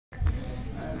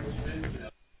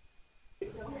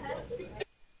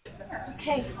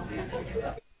Okay.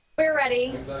 We're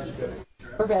ready.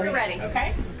 We're ready.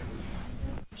 Okay.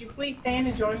 Would you please stand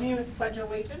and join me with the Pledge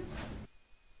of Allegiance?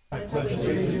 Of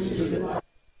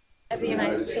the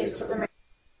United States of America,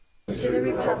 to the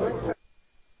Republic for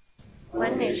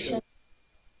one nation,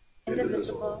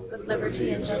 indivisible, with liberty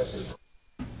and justice.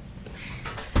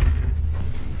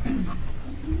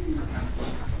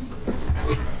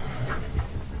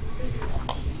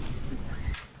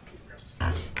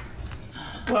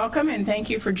 Welcome and thank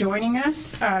you for joining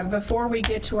us. Before we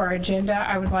get to our agenda,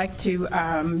 I would like to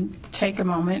take a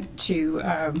moment to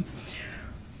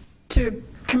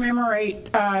commemorate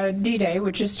D-Day,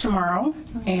 which is tomorrow,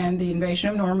 and the invasion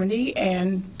of Normandy,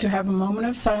 and to have a moment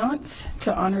of silence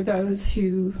to honor those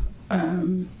who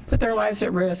put their lives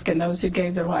at risk and those who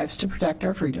gave their lives to protect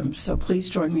our freedoms. So please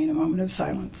join me in a moment of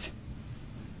silence.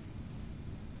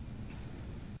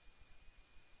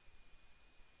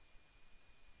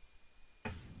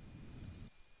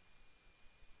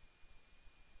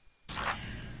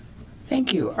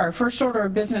 Thank you. Our first order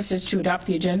of business is to adopt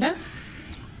the agenda.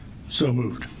 So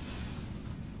moved.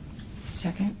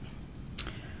 Second.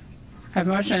 I have a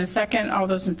motion and a second. All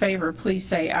those in favor, please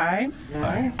say aye.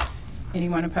 Aye.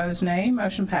 Anyone opposed, nay.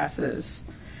 Motion passes.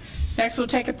 Next, we'll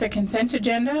take up the consent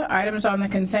agenda. Items on the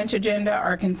consent agenda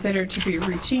are considered to be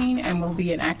routine and will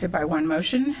be enacted by one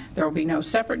motion. There will be no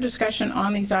separate discussion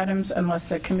on these items unless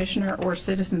a commissioner or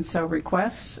citizen so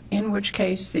requests, in which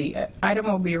case the item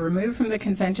will be removed from the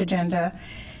consent agenda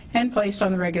and placed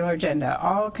on the regular agenda.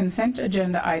 All consent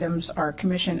agenda items are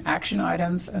commission action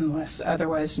items unless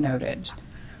otherwise noted.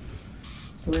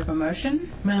 Do we have a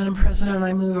motion? Madam President,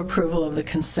 I move approval of the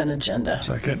consent agenda.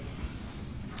 Second.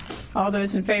 All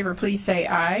those in favor, please say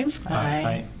aye.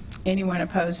 Aye. Anyone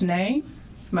opposed, nay.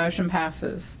 Motion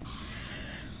passes.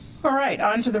 All right,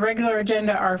 on to the regular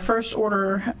agenda. Our first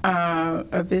order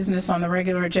of business on the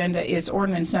regular agenda is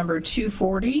ordinance number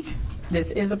 240.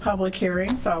 This is a public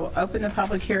hearing, so I'll open the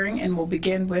public hearing and we'll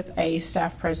begin with a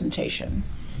staff presentation.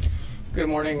 Good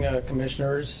morning,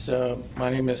 Commissioners. My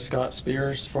name is Scott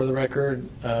Spears, for the record,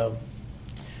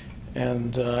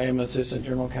 and I am Assistant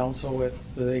General Counsel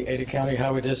with the Ada County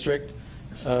Highway District.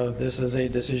 This is a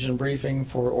decision briefing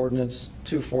for Ordinance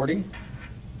 240.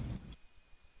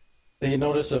 The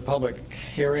notice of public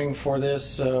hearing for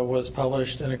this was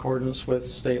published in accordance with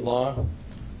state law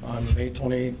on May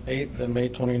 28th and May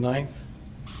 29th.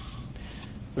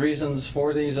 The reasons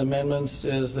for these amendments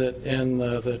is that in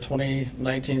the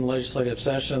 2019 legislative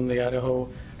session, the Idaho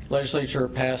legislature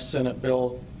passed Senate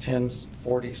Bill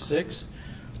 1046,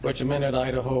 which amended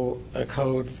Idaho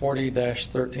Code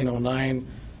 40-1309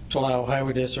 to allow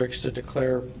highway districts to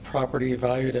declare property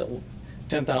valued at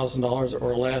 $10,000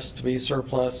 or less to be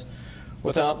surplus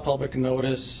without public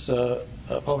notice,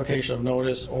 publication of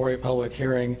notice, or a public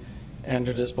hearing, and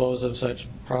to dispose of such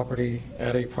property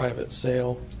at a private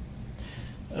sale.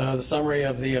 The summary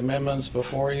of the amendments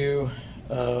before you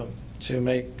to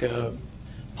make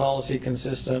policy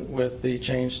consistent with the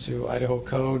change to Idaho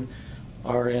Code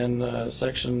are in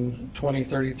section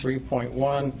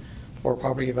 2033.1 for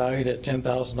property valued at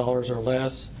 $10,000 or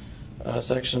less,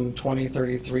 section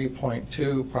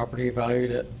 2033.2 property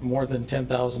valued at more than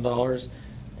 $10,000,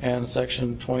 and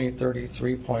section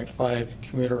 2033.5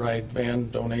 Commuteride van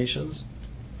donations.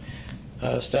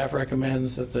 Staff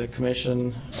recommends that the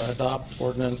Commission adopt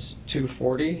Ordinance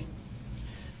 240.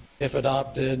 If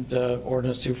adopted,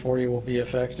 Ordinance 240 will be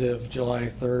effective July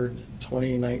 3rd,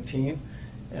 2019.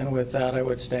 And with that, I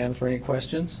would stand for any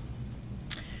questions.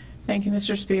 Thank you,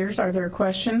 Mr. Spears. Are there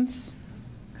questions,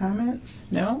 comments?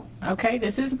 No? Okay,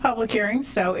 this is a public hearing,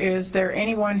 so is there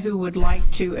anyone who would like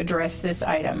to address this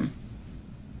item?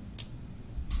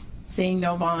 Seeing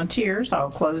no volunteers,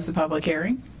 I'll close the public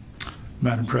hearing.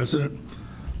 Madam President,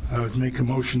 I would make a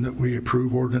motion that we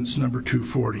approve ordinance number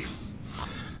 240.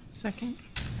 Second.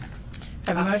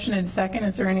 I have a motion and a second.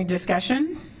 Is there any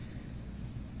discussion?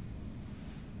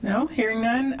 No? Hearing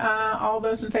none. All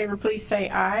those in favor, please say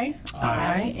aye.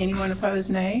 Aye. Anyone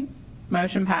opposed, nay.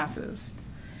 Motion passes.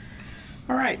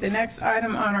 All right, the next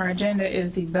item on our agenda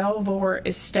is the Belvoir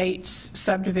Estates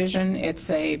subdivision. It's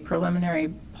a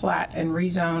preliminary plat and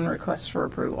rezone request for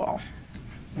approval.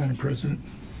 Madam President.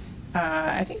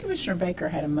 I think Commissioner Baker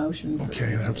had a motion.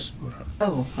 Okay, that's.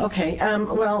 Oh, okay.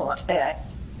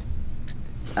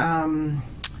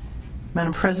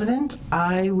 Madam President,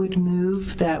 I would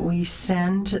move that we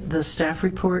send the staff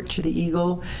report to the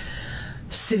Eagle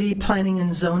City Planning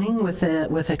and Zoning with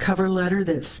a cover letter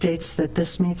that states that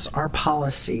this meets our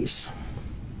policies.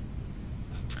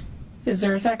 Is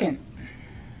there a second?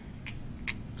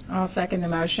 I'll second the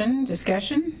motion.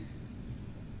 Discussion?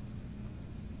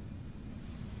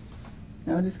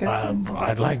 No discussion?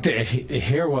 I'd like to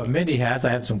hear what Mindy has.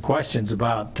 I have some questions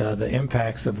about the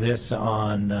impacts of this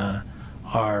on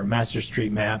our Master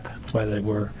Street map, whether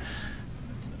we're...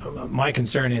 My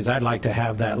concern is I'd like to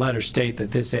have that letter state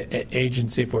that this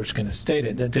agency, if we're just going to state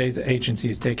it, that this agency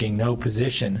is taking no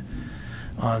position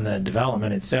on the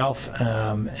development itself,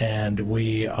 and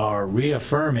we are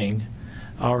reaffirming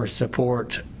our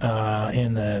support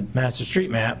in the Master Street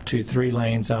map to 3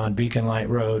 lanes on Beacon Light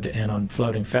Road and on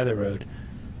Floating Feather Road.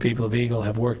 People of Eagle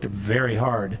have worked very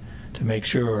hard to make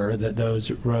sure that those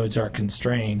roads are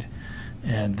constrained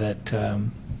and that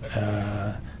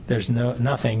there's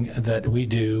nothing that we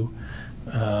do.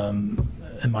 And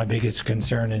my biggest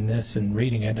concern in this and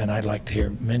reading it, and I'd like to hear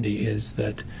Mindy, is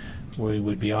that we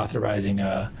would be authorizing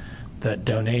the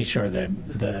donation or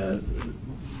the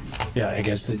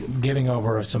giving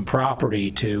over of some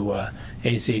property to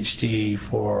ACHD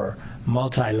for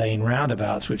multi-lane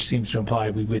roundabouts, which seems to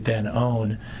imply we would then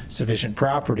own sufficient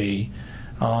property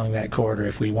along that corridor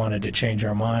if we wanted to change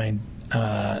our mind.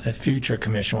 A future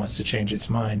commission wants to change its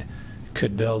mind,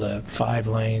 could build 5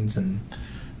 lanes, and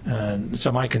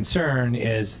so my concern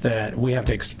is that we have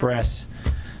to express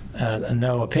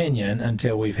no opinion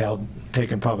until we've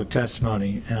taken public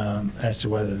testimony as to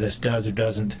whether this does or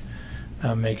doesn't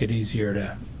make it easier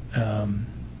to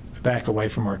back away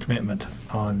from our commitment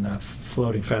on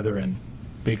Floating Feather and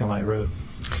Beacon Light Road.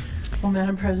 Well,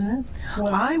 Madam President,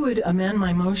 I would amend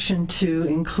my motion to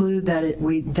include that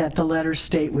that the letters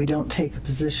state we don't take a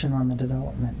position on the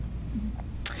development.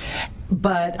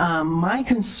 But my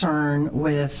concern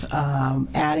with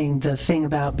adding the thing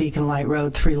about Beacon Light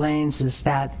Road 3 lanes is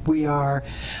that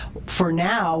for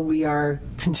now, we are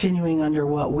continuing under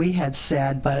what we had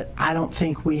said, but I don't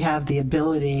think we have the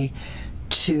ability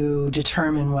to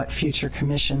determine what future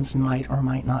commissions might or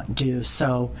might not do.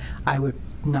 So I would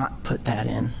not put that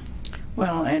in.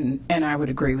 Well, and I would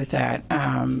agree with that.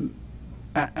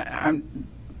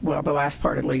 Well, the last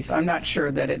part at least, I'm not sure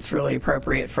that it's really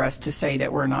appropriate for us to say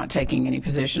that we're not taking any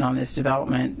position on this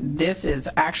development. This is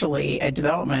actually a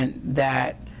development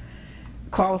that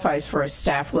qualifies for a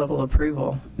staff level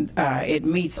approval. It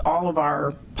meets all of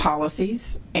our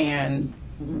policies, and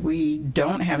we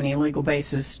don't have any legal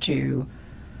basis to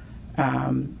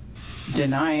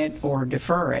deny it or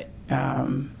defer it.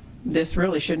 This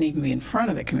really shouldn't even be in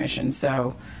front of the commission.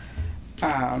 So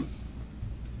I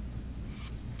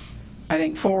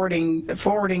think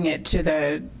forwarding it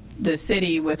to the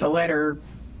city with a letter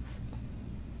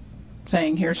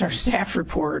saying here's our staff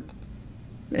report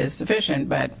is sufficient,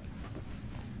 but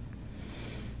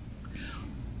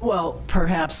well,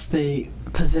 perhaps the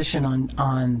position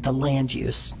on the land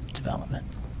use development.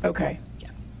 Okay, yeah,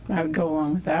 I would go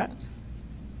along with that.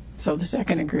 So the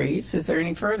second agrees. Is there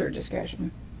any further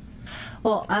discussion?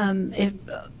 Well, if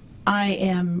I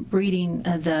am reading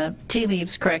the tea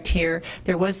leaves correct here,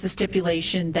 there was the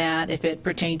stipulation that if it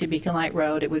pertained to Beacon Light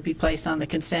Road, it would be placed on the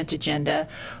consent agenda,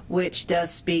 which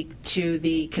does speak to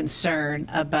the concern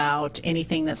about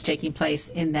anything that's taking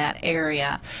place in that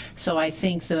area. So I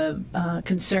think the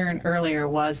concern earlier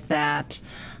was that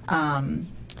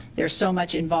there's so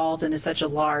much involved and is such a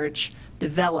large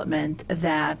development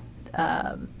that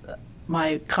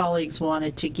my colleagues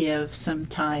wanted to give some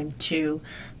time to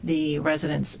the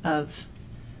residents of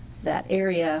that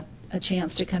area a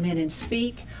chance to come in and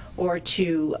speak, or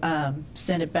to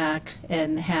send it back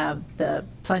and have the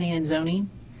planning and zoning.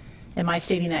 Am I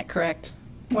stating that correct?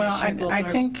 Well, I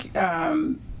think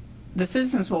the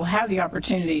citizens will have the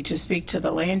opportunity to speak to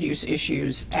the land use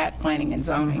issues at planning and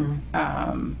zoning.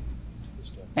 Mm-hmm.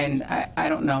 And I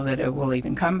don't know that it will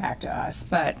even come back to us,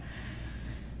 but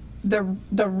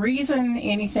the reason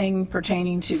anything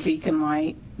pertaining to Beacon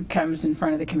Light comes in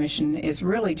front of the commission is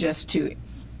really just to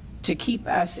keep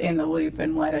us in the loop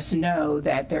and let us know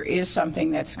that there is something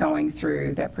that's going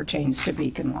through that pertains to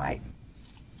Beacon Light.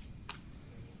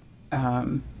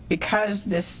 Because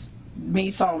this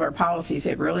meets all of our policies,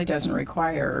 it really doesn't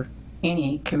require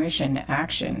any commission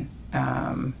action.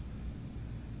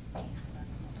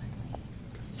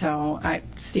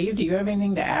 Steve, do you have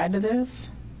anything to add to this?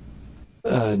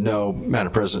 No,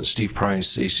 Madam President. Steve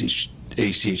Price,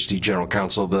 ACHD General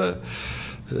Counsel. The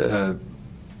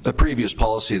previous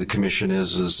policy of the Commission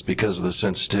is because of the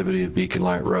sensitivity of Beacon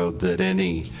Light Road that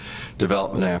any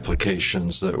development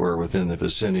applications that were within the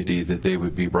vicinity, that they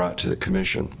would be brought to the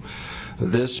Commission.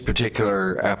 This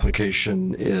particular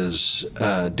application is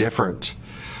different.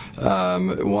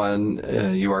 One,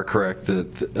 you are correct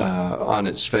that on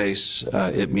its face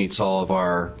it meets all of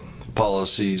our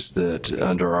policies, that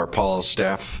under our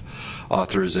staff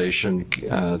authorization.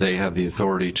 They have the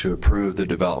authority to approve the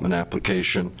development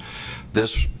application.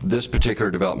 This particular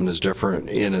development is different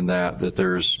in that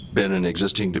there's been an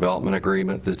existing development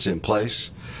agreement that's in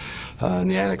place, and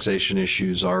the annexation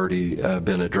issue's already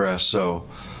been addressed. So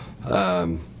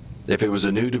if it was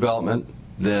a new development,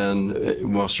 then it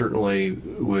most certainly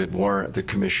would warrant the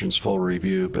Commission's full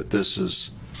review, but this has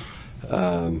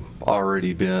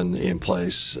already been in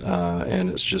place, and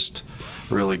it's just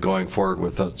really going forward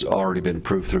with what's already been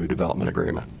approved through a development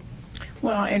agreement.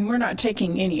 Well, and we're not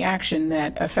taking any action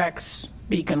that affects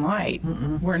Beacon Light.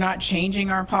 We're not changing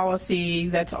our policy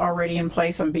that's already in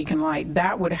place on Beacon Light.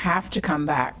 That would have to come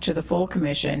back to the full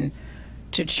commission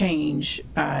to change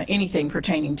anything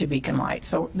pertaining to Beacon Light.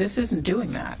 So this isn't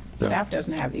doing that. Yeah. Staff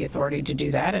doesn't have the authority to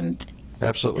do that, and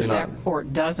Absolutely the staff not.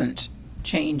 report doesn't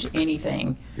change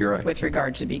anything You're right. with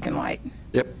regard to Beacon Light.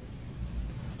 Yep.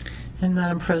 And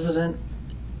Madam President,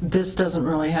 this doesn't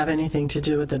really have anything to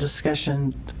do with the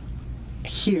discussion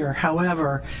here.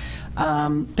 However,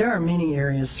 there are many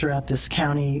areas throughout this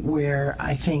county where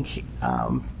I think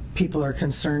people are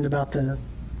concerned about the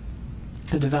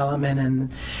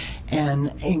development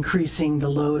and increasing the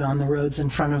load on the roads in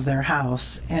front of their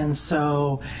house. And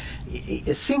so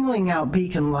singling out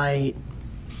Beacon Light,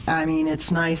 I mean,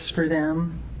 it's nice for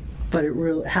them, but it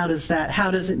really, how does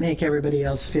it make everybody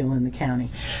else feel in the county?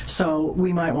 So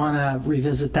we might want to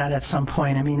revisit that at some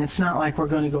point. I mean, it's not like we're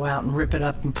going to go out and rip it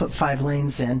up and put 5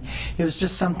 lanes in. It was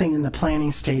just something in the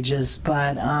planning stages,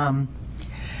 but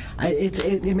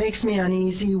it makes me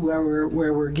uneasy where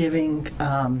we're giving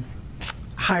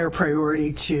higher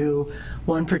priority to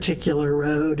one particular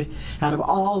road out of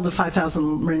all the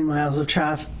 5,000 linear miles of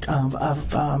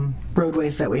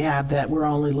roadways that we have, that we're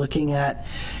only looking at,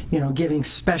 giving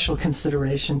special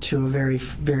consideration to a very,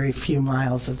 very few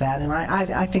miles of that. And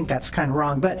I think that's kind of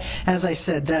wrong. But as I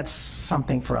said, that's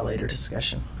something for a later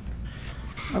discussion.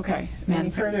 Okay. Any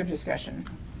further discussion?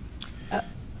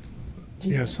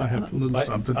 Yes, I have a little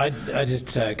something. I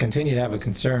just continue to have a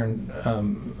concern,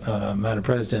 Madam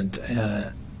President,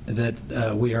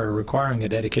 that we are requiring a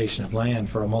dedication of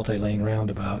land for a multi-lane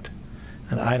roundabout.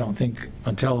 And I don't think,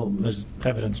 until there's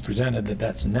evidence presented, that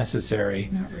that's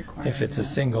necessary if it's a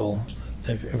single,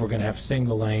 if we're going to have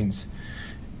single lanes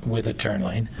with a turn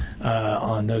lane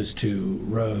on those 2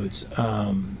 roads.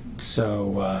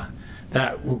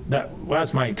 That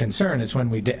was my concern, is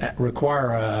when we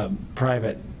require a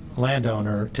private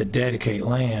landowner to dedicate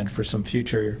land for some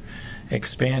future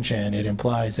expansion, it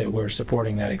implies that we're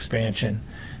supporting that expansion.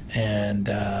 And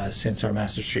since our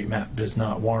master street map does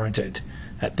not warrant it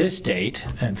at this date,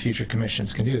 and future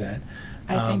commissions can do that.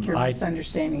 I think you're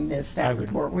misunderstanding this staff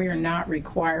report. We are not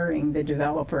requiring the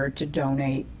developer to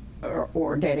donate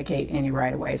or dedicate any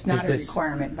right-of-way. It's not a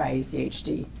requirement by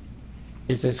ACHD.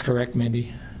 Is this correct,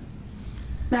 Mindy?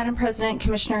 Madam President,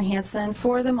 Commissioner Hanson,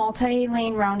 for the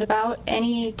multi-lane roundabout,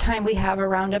 any time we have a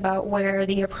roundabout where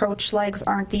the approach legs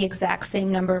aren't the exact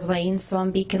same number of lanes, so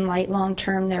on Beacon Light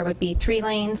long-term there would be 3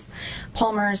 lanes,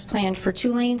 Palmer is planned for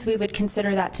 2 lanes, we would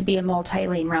consider that to be a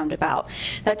multi-lane roundabout.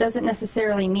 That doesn't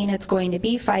necessarily mean it's going to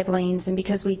be 5 lanes, and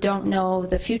because we don't know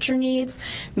the future needs,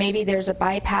 maybe there's a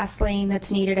bypass lane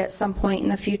that's needed at some point in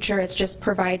the future. It just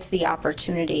provides the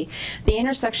opportunity. The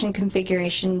intersection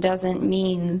configuration doesn't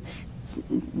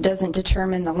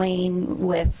determine the lane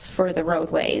widths for the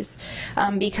roadways.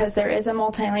 Because there is a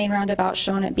multi-lane roundabout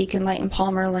shown at Beacon Light and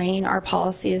Palmer Lane, our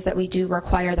policy is that we do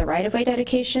require the right-of-way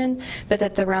dedication, but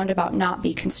that the roundabout not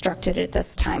be constructed at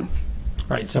this time.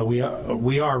 Right, so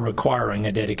we are requiring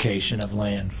a dedication of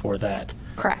land for that.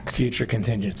 Correct. Future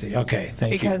contingency. Okay,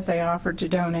 thank you. Because they offered to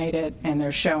donate it and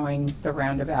they're showing the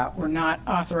roundabout. We're not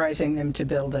authorizing them to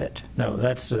build it. No,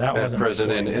 that wasn't. Madam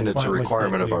President, and it's a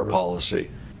requirement of our policy.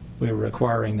 We're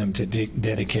requiring them to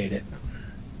dedicate it.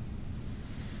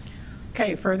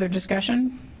 Okay, further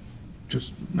discussion?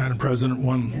 Just, Madam President,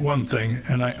 one thing,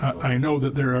 and I know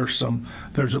that there's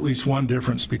at least one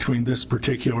difference between this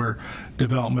particular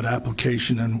development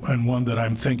application and one that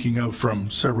I'm thinking of from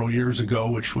several years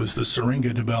ago, which was the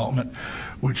Syringa development,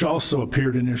 which also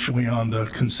appeared initially on the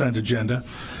consent agenda.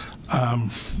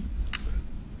 And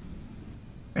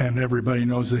everybody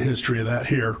knows the history of that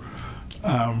here.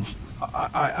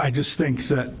 I just think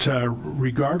that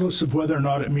regardless of whether or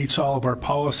not it meets all of our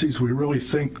policies,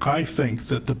 I think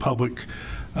that the public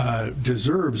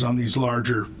deserves on these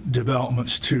larger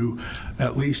developments to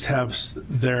at least have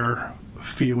their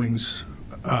feelings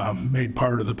made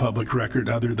part of the public record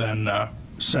other than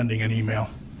sending an email.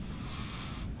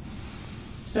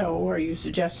 So are you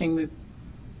suggesting we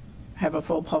have a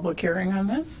full public hearing on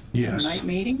this? Yes. A night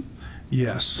meeting?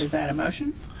 Yes. Is that a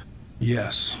motion?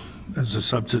 Yes. as a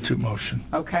substitute motion.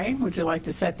 Okay, would you like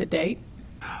to set the date?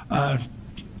 Not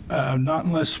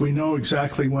unless we know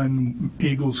exactly when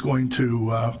Eagle's going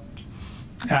to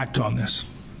act on this.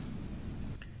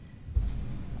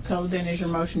 So then is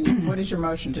your motion, what is your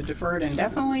motion, to defer it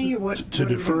indefinitely? To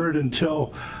defer it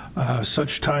until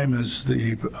such time as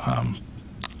the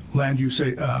land use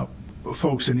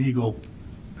folks in Eagle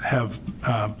have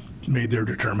made their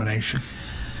determination.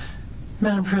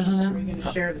 Madam Are President? you going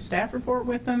to share the staff report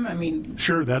with them? I mean,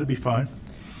 Sure, that'd be fine.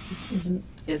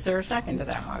 is there a second to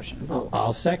that motion?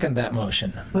 I'll second that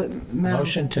motion. But, Madam,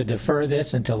 Motion to defer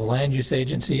this until the land use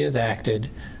agency is acted,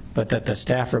 but that the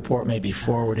staff report may be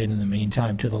forwarded in the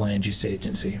meantime to the land use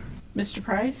agency. Mr.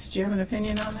 Price, do you have an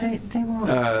opinion on this? they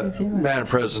won't. Madam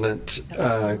President,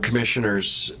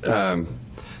 Commissioners,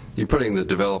 you're putting the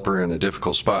developer in a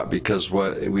difficult spot, because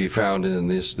what we found in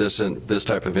this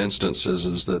type of instances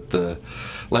is that the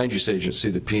land use agency,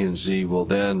 the P&Z, will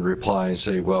then reply and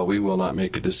say, well, we will not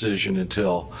make a decision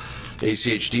until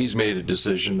ACHD's made a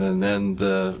decision, and then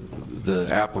the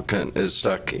applicant is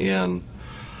stuck in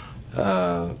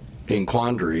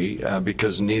quandary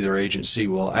because neither agency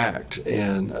will act.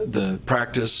 And the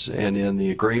practice and in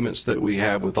the agreements that we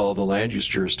have with all the land use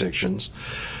jurisdictions,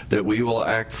 that we will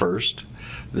act first,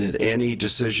 that any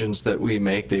decisions that we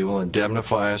make, they will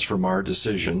indemnify us from our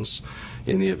decisions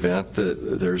in the event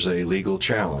that there's a legal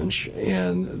challenge.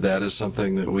 And that is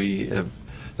something that we have,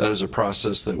 that is a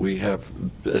process that we have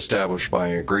established by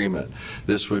agreement.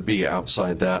 This would be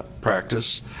outside that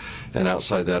practice and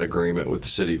outside that agreement with the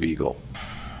City of Eagle.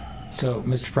 So,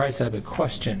 Mr. Price, I have a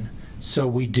question. So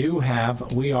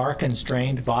we are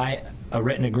constrained by a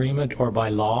written agreement or by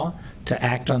law to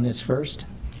act on this first?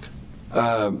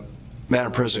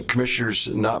 Madam President, Commissioners,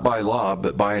 not by law,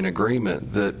 but by an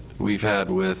agreement that we've had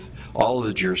with all of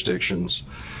the jurisdictions.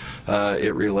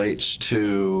 It relates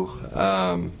to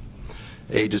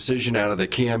a decision out of the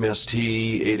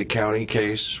KMST Ada County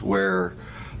case where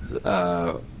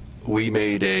we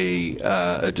made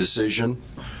a decision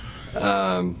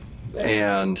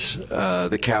and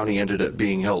the county ended up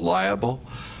being held liable.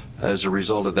 As a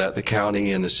result of that, the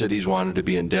county and the cities wanted to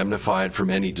be indemnified from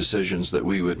any decisions that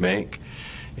we would make.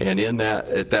 And in that,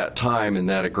 at that time, in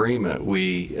that agreement,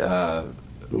 we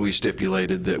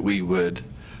stipulated that we would,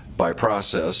 by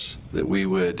process, that we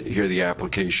would hear the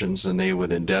applications and they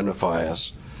would indemnify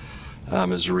us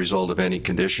as a result of any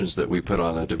conditions that we put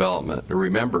on a development. And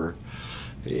remember,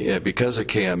 because of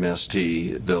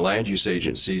KMST, the land use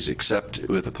agencies, except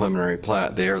with the preliminary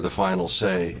plat, they are the final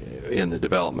say in the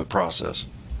development process.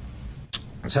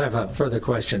 So I have a further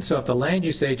question. So if the land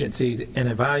use agencies, in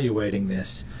evaluating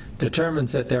this,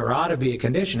 determines that there ought to be a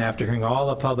condition after hearing all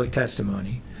the public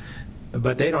testimony,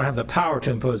 but they don't have the power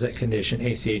to impose that condition,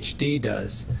 ACHD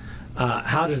does,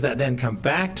 how does that then come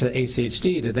back to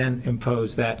ACHD to then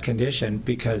impose that condition,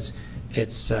 because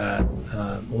it's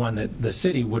one that the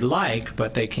city would like,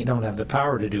 but they don't have the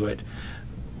power to do it?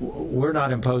 We're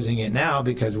not imposing it now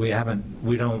because we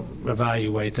don't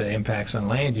evaluate the impacts on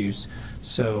land use.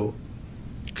 So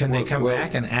can they come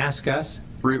back and ask us?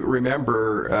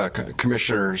 Remember,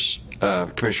 Commissioners,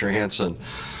 Commissioner Hanson,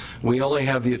 we only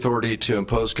have the authority to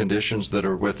impose conditions that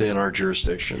are within our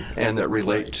jurisdiction and that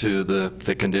relate to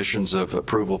the conditions of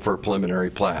approval for a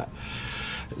preliminary plat.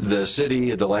 The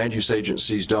city, the land use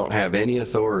agencies don't have any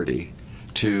authority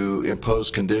to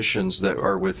impose conditions that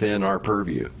are within our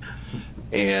purview.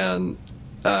 And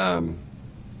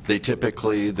they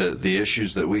typically, the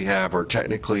issues that we have are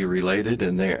technically related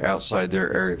and they're outside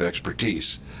their area of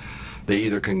expertise. They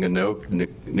either can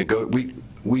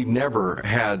we've never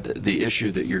had the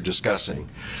issue that you're discussing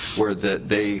where that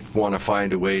they want to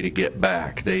find a way to get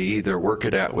back. They either work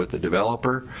it out with the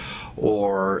developer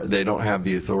or they don't have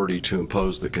the authority to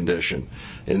impose the condition.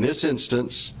 In this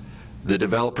instance, the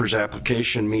developer's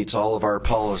application meets all of our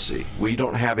policy. We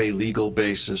don't have a legal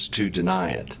basis to deny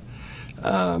it.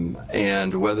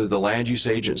 And whether the land use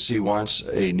agency wants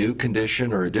a new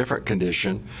condition or a different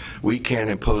condition, we can't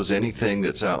impose anything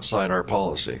that's outside our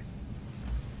policy.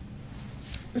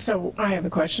 So I have a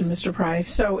question, Mr. Price.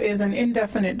 So is an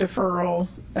indefinite deferral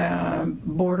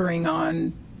bordering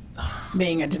on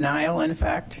being a denial, in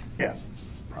effect? Yeah,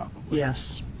 probably.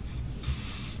 Yes.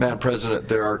 Madam President,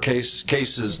 there are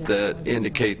cases that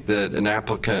indicate that an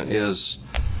applicant is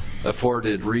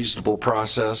afforded reasonable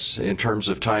process in terms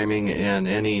of timing, and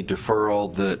any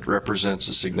deferral that represents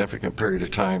a significant period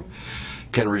of time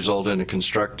can result in a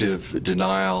constructive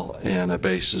denial and a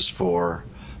basis for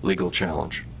legal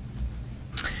challenge.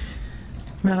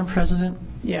 Madam President?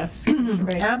 Yes.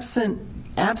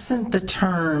 Absent the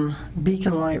term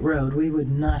Beacon Light Road, we would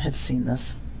not have seen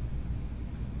this.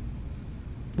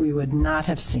 we would not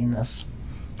have seen this.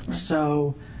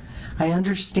 So I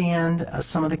understand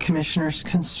some of the commissioners'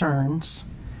 concerns,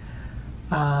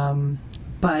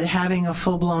 but having a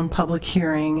full-blown public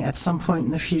hearing at some point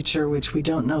in the future, which we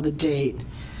don't know the date,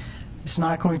 is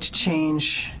not going to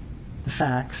change the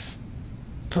facts.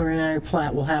 Preliminary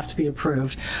plat will have to be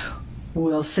approved.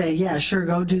 We'll say, yeah, sure,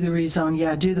 go do the rezone,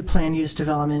 yeah, do the planned use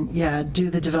development, yeah,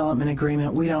 do the development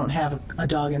agreement. We don't have a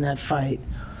dog in that fight.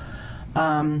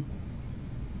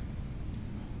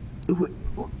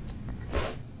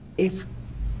 If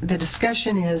the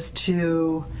discussion is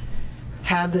to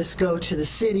have this go to the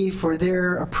city for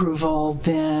their approval,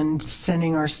 then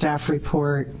sending our staff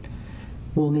report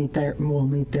will meet their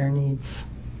needs.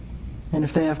 And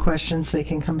if they have questions, they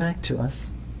can come back to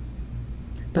us.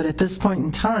 But at this point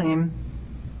in time,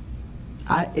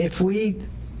 if we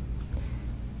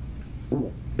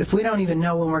don't even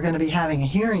know when we're going to be having a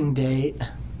hearing date,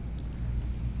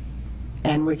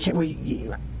 and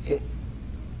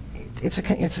it's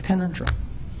a conundrum.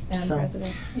 Madam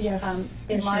President? Yes.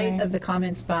 In light of the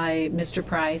comments by Mr.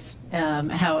 Price,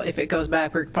 how if it goes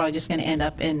back, we're probably just going to end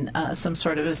up in some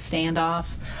sort of a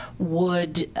standoff,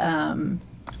 would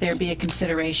there be a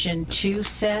consideration to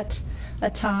set a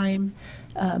time,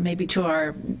 maybe to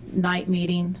our night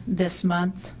meeting this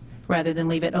month, rather than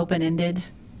leave it open-ended?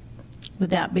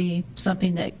 Would that be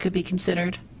something that could be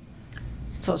considered?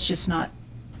 So it's just not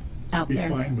out Be there.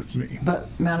 fine with me. But,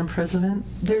 Madam President,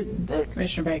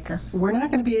 Commissioner Baker. we're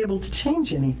not going to be able to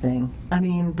change anything. I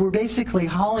mean, we're basically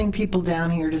hauling people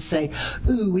down here to say,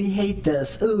 ooh, we hate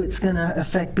this. Ooh, it's going to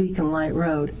affect Beacon Light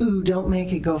Road. Ooh, don't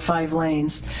make it go 5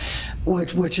 lanes,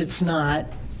 which it's not.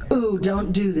 Ooh,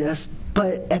 don't do this.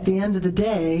 But at the end of the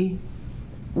day,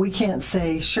 we can't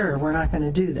say, sure, we're not going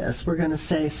to do this. We're going to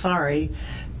say, sorry,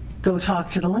 go talk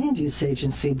to the land use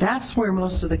agency. That's where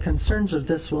most of the concerns of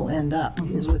this will end up,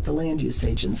 is with the land use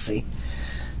agency.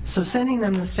 So sending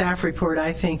them the staff report,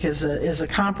 I think, is a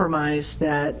compromise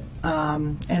that,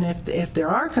 and if there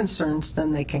are concerns,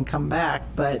 then they can come back.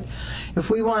 But if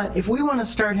we want to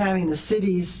start having the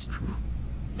cities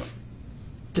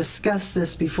discuss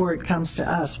this before it comes to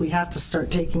us, we have to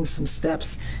start taking some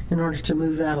steps in order to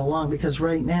move that along, because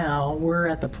right now we're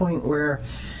at the point where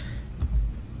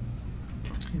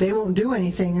they won't do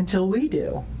anything until we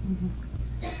do.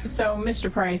 So, Mr.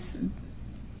 Price,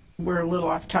 we're a little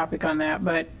off topic on that,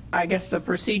 but I guess the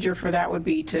procedure for that would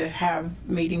be to have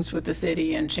meetings with the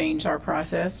city and change our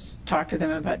process, talk to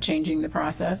them about changing the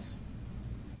process.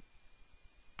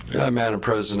 Madam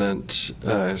President,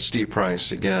 Steve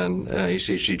Price again,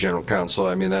 ACHG General Counsel.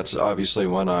 I mean, that's obviously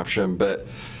one option, but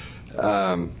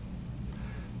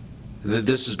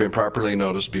this has been properly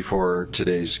noticed before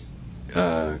today's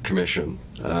commission.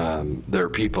 There are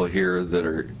people here that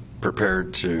are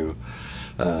prepared to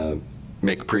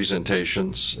make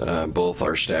presentations, both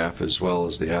our staff as well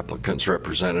as the applicant's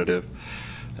representative.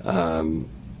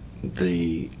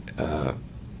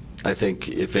 I think,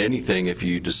 if anything, if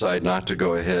you decide not to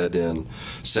go ahead and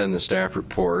send the staff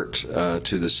report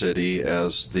to the city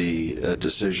as the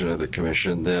decision of the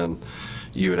commission, then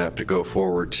you would have to go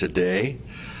forward today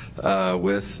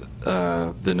with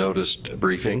the noticed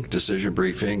briefing, decision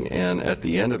briefing, and at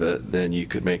the end of it, then you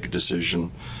could make a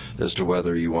decision as to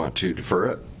whether you want to defer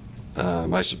it.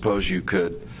 I suppose you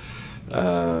could,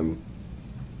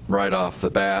 right off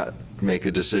the bat, make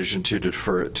a decision to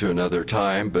defer it to another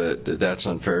time, but that's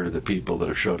unfair to the people that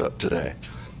have showed up today.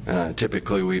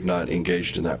 Typically, we've not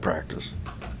engaged in that practice.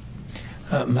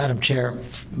 Madam Chair,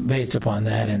 based upon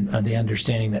that and the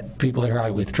understanding that people are here, I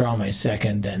withdraw my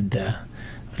second, and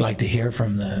I'd like to hear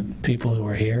from the people who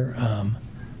are here.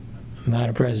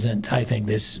 Madam President, I think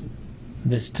this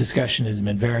discussion has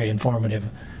been very informative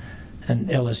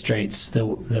and illustrates the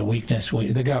weakness,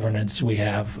 the governance we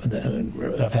have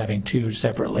of having two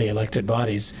separately elected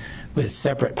bodies with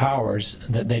separate powers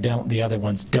that the other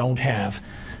ones don't have,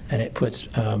 and it puts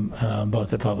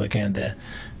both the public and the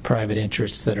private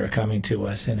interests that are coming to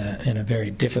us in a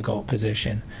very difficult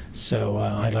position. So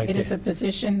I'd like to. It is a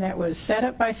position that was set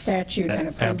up by statute and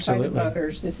approved Absolutely. by the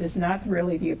voters. This is not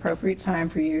really the appropriate time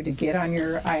for you to get on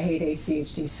your I hate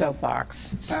ACHD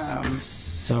soapbox.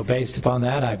 So based upon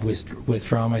that, I've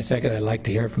withdrawn my second. I'd like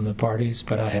to hear from the parties,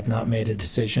 but I have not made a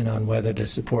decision on whether to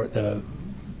support the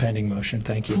pending motion.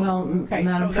 Thank you. Well, Okay,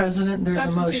 Madam so the President, there's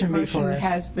a motion before motion us.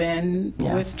 has been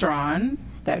withdrawn.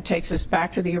 That takes us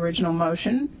back to the original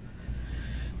motion.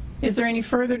 Is there any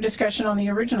further discussion on the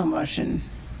original motion?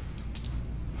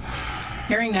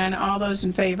 Hearing none, all those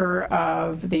in favor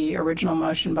of the original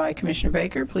motion by Commissioner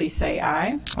Baker, please say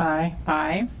aye. Aye.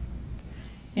 Aye.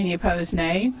 Any opposed,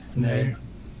 nay? Nay.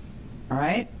 All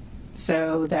right,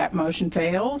 so that motion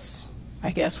fails. I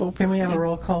guess we'll Can we have a proceed.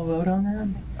 roll call vote on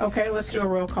that? Okay, let's do a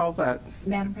roll call vote.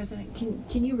 Madam President,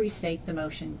 can you restate the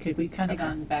motion? Could we kind of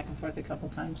gone back and forth a couple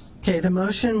times? Okay, the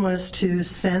motion was to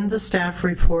send the staff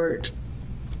report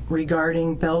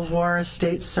regarding Belvoir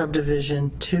Estates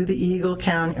subdivision to the Eagle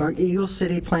County or Eagle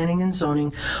City Planning and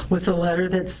Zoning with a letter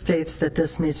that states that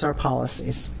this meets our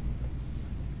policies.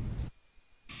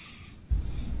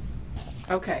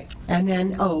 Okay. And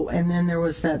then, and then there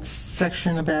was that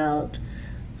section about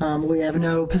we have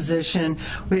no position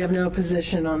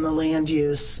on the land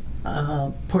use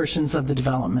portions of the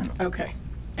development. Okay.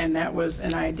 And that was,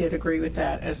 and I did agree with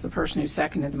that as the person who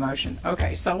seconded the motion.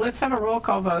 Okay, so let's have a roll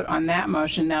call vote on that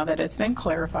motion now that it's been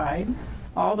clarified.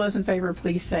 All those in favor,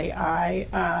 please say aye.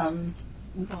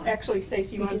 Actually,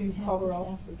 Stacey, you want to call the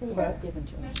roll?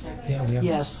 Yeah, we have,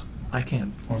 Yes. I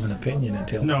can't form an opinion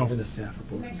until No. we hear the staff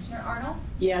report. Commissioner Arnold?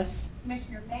 Yes.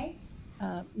 Commissioner May?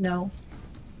 No.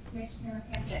 Commissioner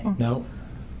Hanson? No.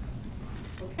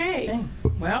 Okay.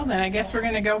 Well, then I guess we're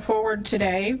going to go forward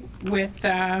today with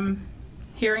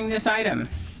hearing this item.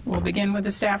 We'll begin with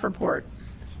the staff report.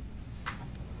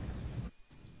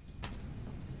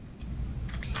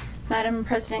 Madam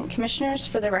President, Commissioners,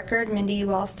 for the record, Mindy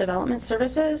Walsh, Development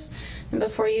Services. And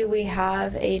before you, we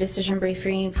have a decision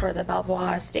briefing for the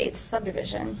Belvoir Estates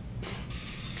subdivision.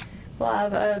 We'll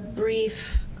have a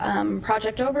brief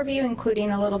project overview,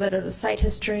 including a little bit of the site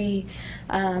history,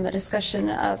 a discussion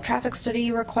of traffic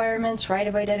study requirements,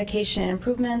 right-of-way dedication and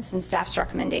improvements, and staff's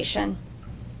recommendation.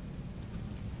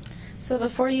 So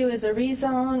before you is a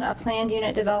rezone, a planned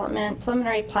unit development,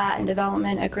 preliminary plat, and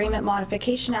development agreement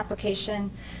modification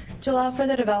application to allow for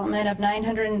the development of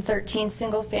 913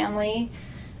 single-family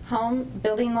home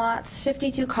building lots,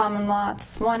 52 common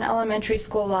lots, 1 elementary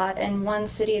school lot, and 1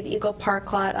 City of Eagle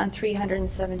Park lot on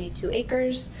 372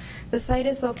 acres. The site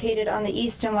is located on the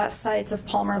east and west sides of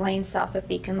Palmer Lane, south of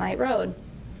Beacon Light Road.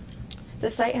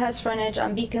 The site has frontage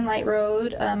on Beacon Light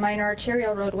Road, a minor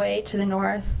arterial roadway to the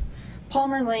north.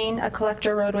 Palmer Lane, a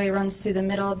collector roadway, runs through the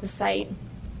middle of the site.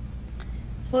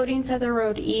 Floating Feather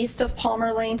Road east of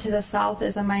Palmer Lane to the south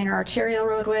is a minor arterial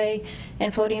roadway,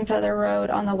 and Floating Feather Road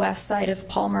on the west side of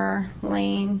Palmer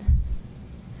Lane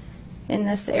in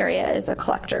this area is a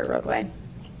collector roadway.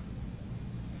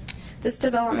 This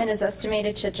development is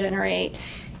estimated to generate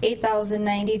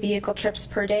 8,090 vehicle trips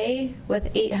per day,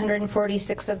 with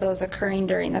 846 of those occurring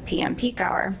during the PM peak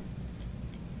hour.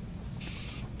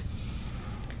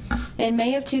 In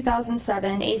May of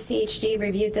 2007, ACHD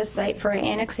reviewed this site for an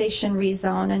annexation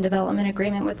rezone and development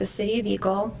agreement with the City of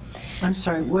Eagle. I'm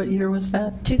sorry, what year was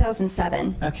that?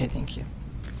 2007. Okay, thank you.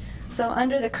 So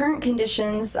under the current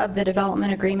conditions of the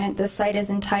development agreement, this site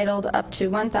is entitled up to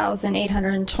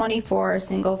 1,824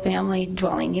 single-family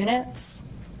dwelling units.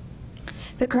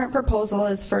 The current proposal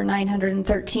is for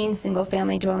 913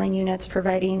 single-family dwelling units,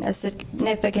 providing a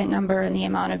significant number in the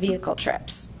amount of vehicle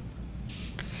trips.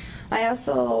 I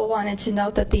also wanted to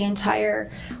note that the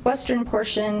entire western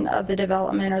portion of the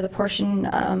development, or the portion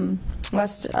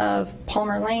west of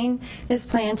Palmer Lane, is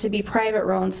planned to be private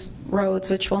roads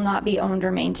which will not be owned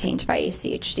or maintained by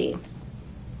ACHD.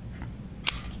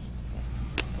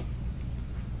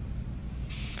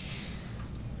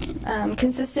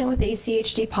 Consistent with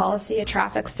ACHD policy, a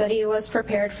traffic study was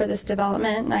prepared for this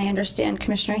development, and I understand,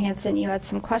 Commissioner Hanson, you had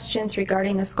some questions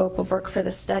regarding the scope of work for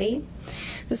the study.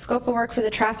 The scope of work for the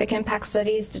traffic impact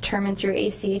study is determined through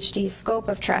ACHD's scope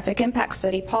of traffic impact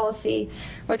study policy,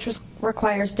 which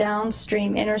requires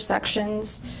downstream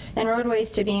intersections and roadways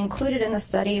to be included in the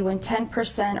study when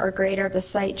 10% or greater of the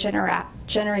site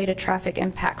generated traffic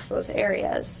impacts those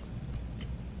areas.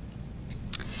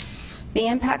 The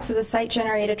impacts of the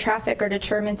site-generated traffic are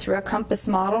determined through a compass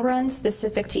model run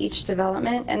specific to each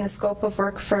development, and the scope of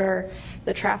work for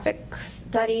the traffic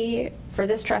study, for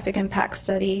this traffic impact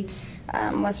study,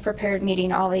 was prepared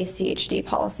meeting all ACHD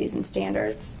policies and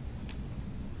standards.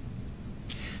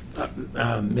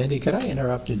 Mindy, could I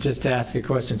interrupt you just to ask a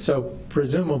question? So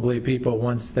presumably people,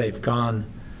 once they've gone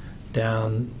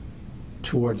down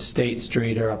towards State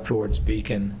Street or up towards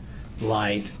Beacon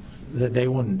Light, that they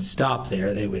wouldn't stop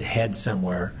there, they would head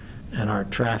somewhere. And our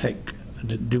traffic,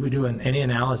 do we do any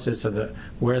analysis of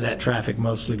where that traffic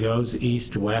mostly goes,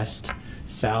 east, west,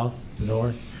 south,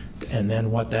 north, and then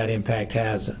what that impact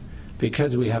has?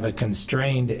 Because we have a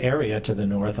constrained area to the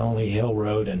north, only Hill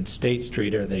Road and State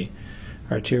Street are the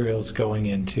arterials going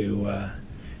into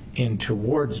in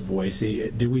towards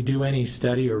Boise. Do we do any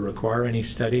study or require any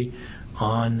study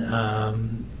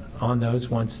on those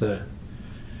once the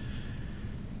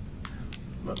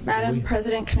Madam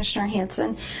President, Commissioner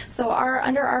Hanson. So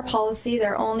under our policy,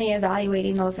 they're only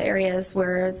evaluating those areas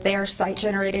where their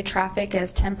site-generated traffic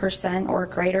is 10% or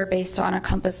greater based on a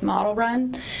Compass model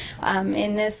run.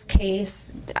 In this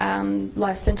case,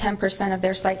 less than 10% of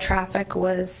their site traffic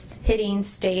was hitting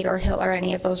State or Hill or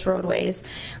any of those roadways.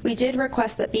 We did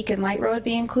request that Beacon Light Road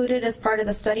be included as part of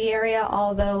the study area,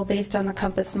 although based on the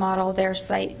Compass model, their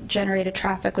site-generated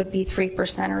traffic would be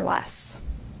 3% or less.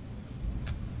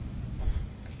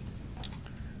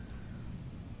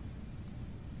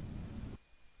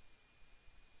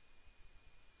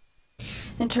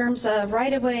 In terms of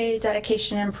right-of-way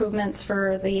dedication improvements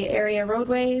for the area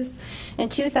roadways, in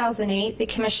 2008, the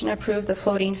Commission approved the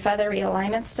Floating Feather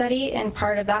Realignment Study. In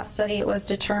part of that study, it was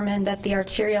determined that the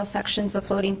arterial sections of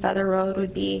Floating Feather Road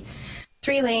would be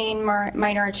 3-lane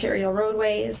minor arterial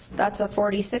roadways. That's a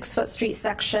 46-foot street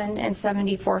section and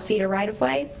 74 feet of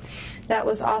right-of-way. That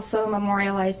was also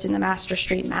memorialized in the master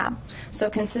street map. So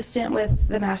consistent with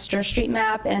the master street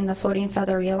map and the Floating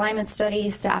Feather Realignment Study,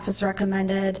 staff has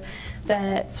recommended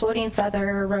that Floating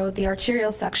Feather Road, the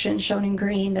arterial section shown in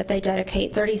green, that they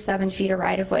dedicate 37 feet of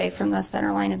right-of-way from the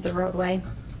center line of the roadway.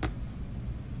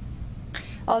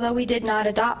 Although we did not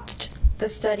adopt the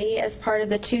study as part of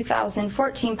the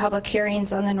 2014 public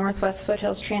hearings on the Northwest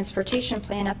Foothills Transportation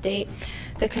Plan update,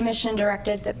 the Commission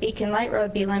directed that Beacon Light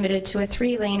Road be limited to a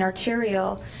 3-lane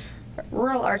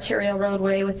rural arterial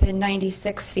roadway within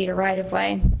 96 feet of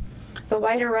right-of-way. The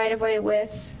wider right-of-way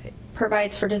width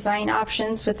provides for design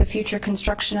options with the future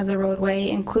construction of the roadway,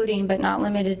 including but not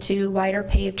limited to wider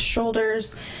paved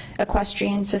shoulders,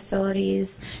 equestrian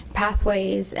facilities,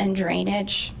 pathways, and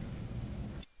drainage.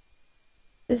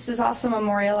 This is also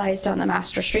memorialized on the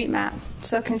master street map.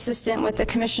 So consistent with the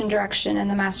Commission direction and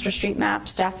the master street map,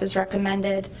 staff has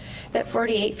recommended that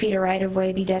 48 feet of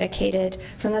right-of-way be dedicated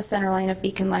from the center line of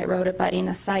Beacon Light Road abutting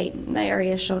the site, the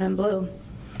area shown in blue.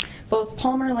 Both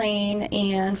Palmer Lane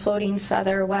and Floating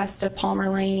Feather west of Palmer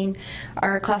Lane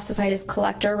are classified as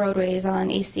collector roadways on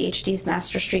ACHD's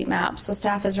master street map. So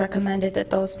staff has recommended that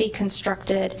those be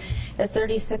constructed as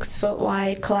 36-foot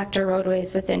wide collector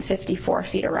roadways within 54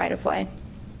 feet of right-of-way.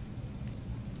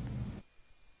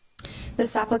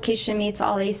 This application meets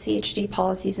all ACHD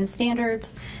policies and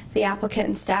standards. The applicant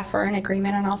and staff are in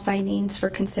agreement on all findings for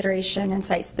consideration and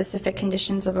site-specific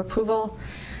conditions of approval.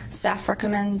 Staff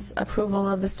recommends approval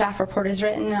of the staff report as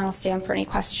written, and I'll stand for any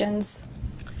questions.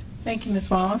 Thank you,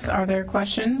 Ms. Wallace. Are there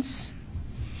questions?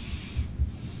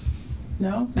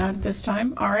 No, not at this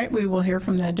time. All right, we will hear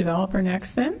from the developer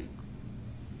next then.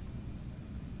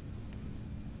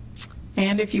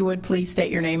 And if you would, please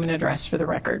state your name and address for the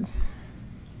record.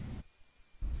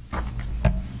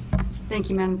 Thank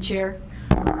you, Madam Chair.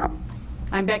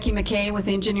 I'm Becky McKay with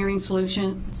Engineering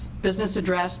Solutions, business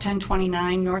address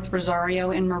 1029 North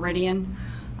Rosario in Meridian.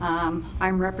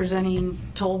 I'm representing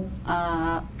toll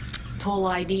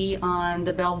ID on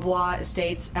the Belvoir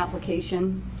Estates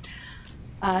application.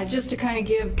 Just to kind of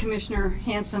give Commissioner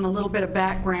Hanson a little bit of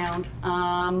background,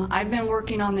 I've been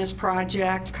working on this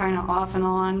project kind of off and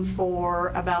on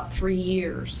for about 3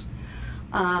 years.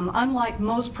 Unlike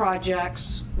most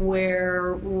projects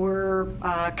where we're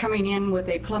coming in with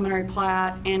a preliminary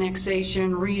plat,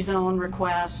 annexation, rezone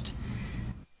request,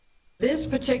 this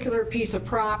particular piece of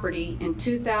property in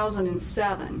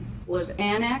 2007 was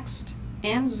annexed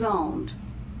and zoned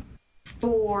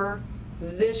for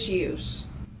this use.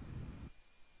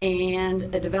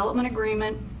 And a development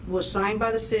agreement was signed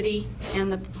by the city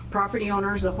and the property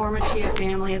owners, the Hormachia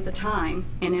family at the time.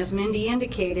 And as Mindy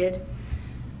indicated,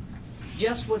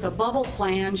 just with a bubble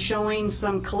plan showing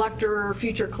some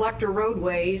future collector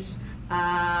roadways,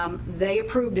 they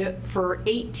approved it for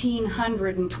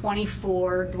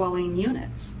 1,824 dwelling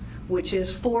units, which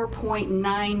is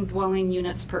 4.9 dwelling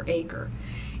units per acre.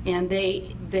 And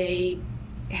they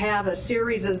have a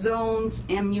series of zones,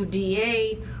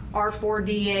 MUDA,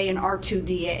 R4DA, and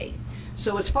R2DA.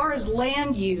 So as far as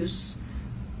land use,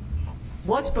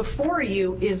 what's before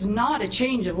you is not a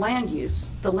change of land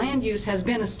use. The land use has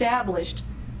been established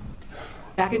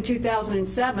back in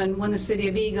 2007 when the City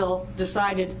of Eagle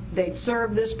decided they'd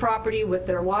serve this property with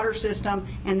their water system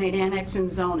and they'd annex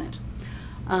and zone it.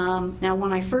 Now,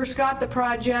 when I first got the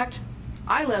project,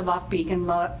 I live off Beacon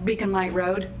Light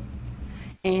Road,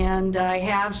 and I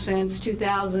have since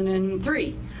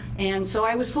 2003. And so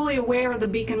I was fully aware of the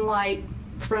Beacon Light,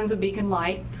 Friends of Beacon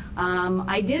Light.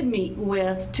 I did meet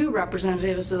with 2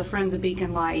 representatives of the Friends of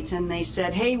Beacon Light, and they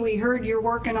said, hey, we heard you're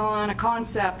working on a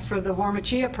concept for the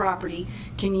Hormachia property.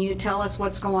 Can you tell us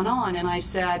what's going on? And I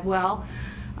said, well,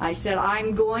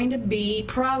 I'm going to be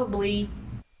probably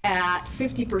at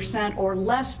 50% or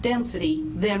less density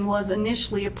than was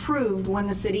initially approved when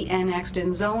the city annexed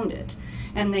and zoned it.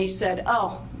 And they said,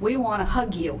 oh, we want to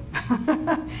hug you.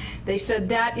 They said,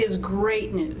 that is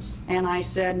great news. And I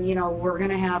said, you know, we're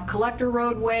going to have collector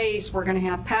roadways, we're going to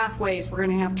have pathways, we're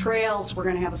going to have trails, we're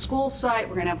going to have a school site,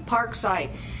 we're going to have a park site.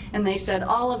 And they said,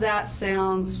 all of that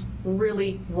sounds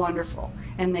really wonderful.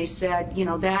 And they said, you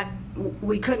know, that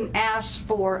we couldn't ask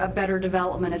for a better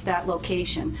development at that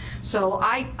location. So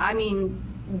I mean,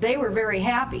 they were very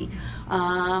happy.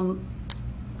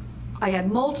 I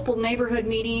had multiple neighborhood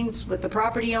meetings with the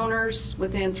property owners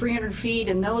within 300 feet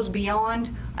and those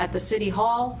beyond at the City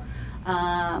Hall.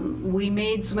 We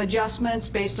made some adjustments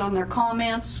based on their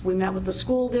comments. We met with the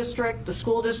school district. The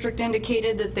school district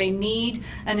indicated that they need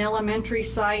an elementary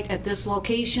site at this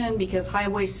location because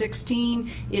Highway 16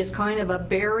 is kind of a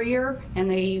barrier, and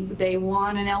they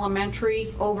want an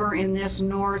elementary over in this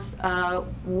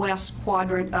northwest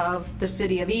quadrant of the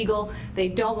city of Eagle. They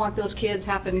don't want those kids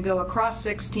having to go across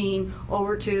 16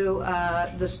 over to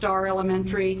the Star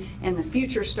Elementary and the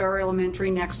future Star Elementary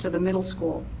next to the middle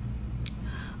school.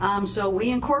 So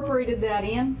we incorporated that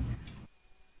in.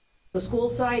 The school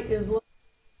site is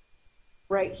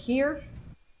right here.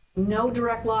 No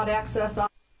direct lot access.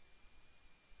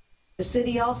 The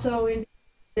city also indicated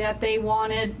that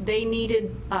they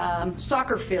needed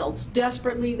soccer fields.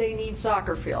 Desperately, they need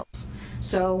soccer fields.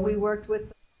 So we worked with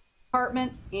the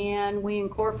department and we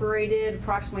incorporated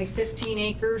approximately 15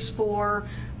 acres for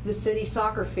the city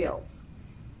soccer fields.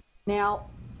 Now,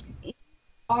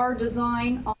 our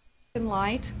design on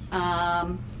light,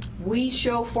 we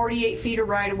show 48 feet of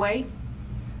right-of-way,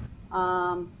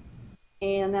 and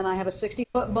then I have a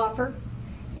 60-foot buffer.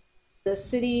 The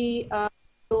city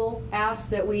asked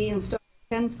that we install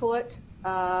a 10-foot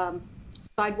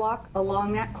sidewalk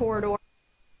along that corridor,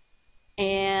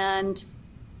 and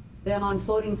then on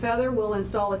Floating Feather we'll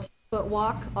install a 10-foot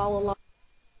walk all along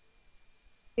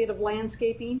feet of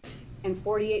landscaping and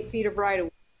 48 feet of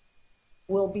right-of-way.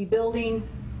 We'll be building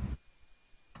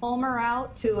Palmer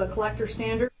out to a collector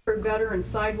standard for gutter and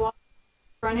sidewalk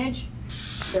frontage.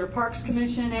 Their Parks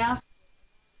Commission asked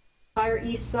the entire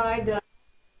east side that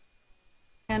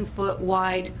 10-foot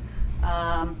wide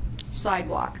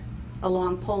sidewalk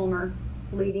along Palmer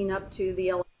leading up to the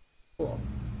elementary school.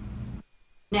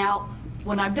 Now,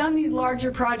 when I've done these larger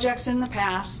projects in the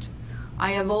past,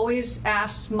 I have always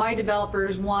asked my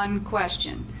developers one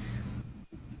question.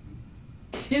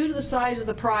 Due to the size of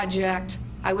the project,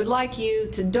 I would like you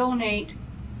to donate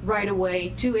right away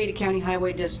to Ada County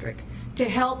Highway District to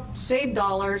help save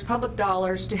dollars, public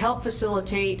dollars, to help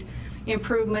facilitate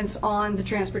improvements on the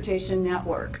transportation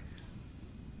network.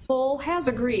 Full has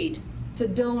agreed to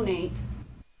donate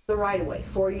the right-of-way,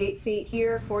 48 feet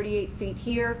here, 48 feet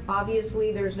here.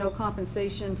 Obviously, there's no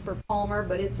compensation for Palmer,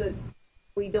 but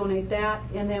we donate that,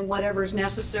 and then whatever's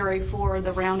necessary for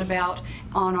the roundabout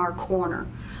on our corner.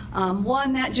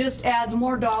 One that just adds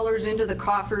more dollars into the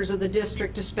coffers of the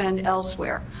district to spend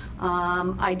elsewhere.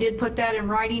 I did put that in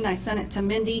writing. I sent it to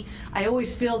Mindy. I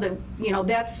always feel that, you know,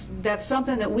 that's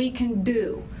something that we can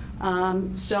do.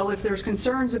 So if there's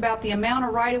concerns about the amount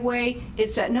of right-of-way,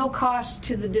 it's at no cost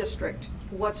to the district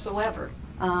whatsoever.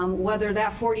 Whether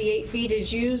that 48 feet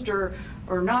is used or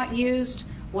not used,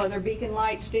 whether Beacon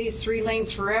Light stays 3 lanes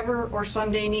forever or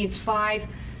someday needs 5,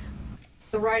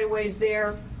 the right-of-way is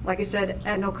there, like I said,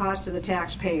 at no cost to the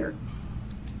taxpayer.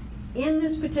 In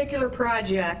this particular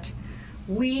project,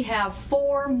 we have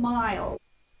 4 miles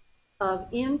of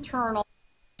internal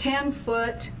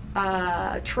 10-foot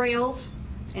trails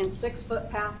and 6-foot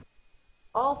paths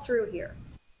all through here.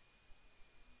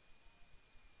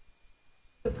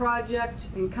 The project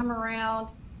and come around,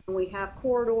 and we have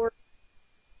corridors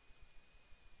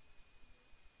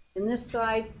in this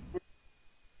side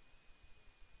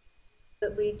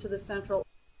that lead to the central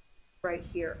right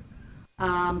here.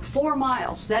 4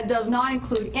 miles. That does not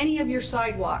include any of your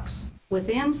sidewalks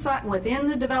within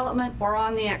the development or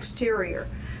on the exterior.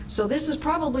 So this is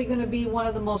probably going to be one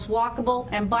of the most walkable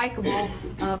and bikeable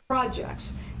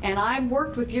projects. And I've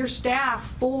worked with your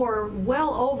staff for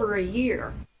well over a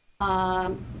year.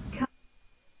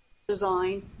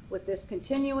 Design with this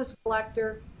continuous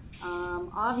collector,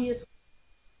 obviously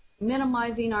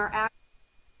minimizing our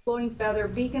Floating Feather,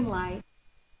 Beacon Light,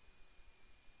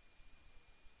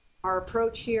 our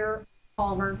approach here,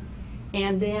 Palmer,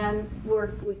 and then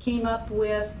we came up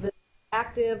with the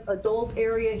active adult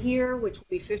area here, which will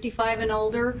be 55 and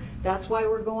older. That's why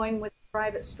we're going with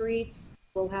private streets.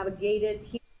 We'll have a gated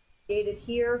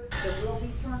here. There will be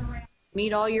turnaround.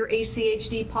 Meet all your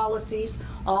ACHD policies.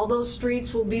 All those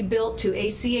streets will be built to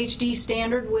ACHD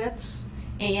standard widths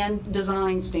and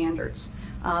design standards.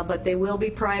 but they will be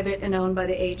private and owned by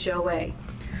the HOA.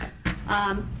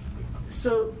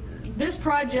 So this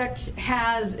project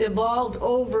has evolved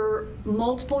over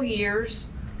multiple years.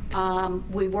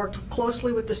 We've worked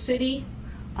closely with the city.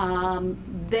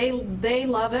 They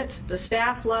love it. The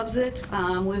staff loves it.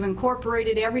 We've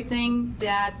incorporated everything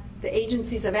that the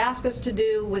agencies have asked us to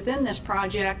do within this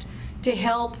project to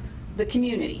help the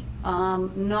community.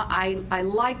 I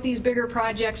like these bigger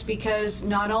projects because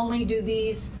not only do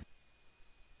these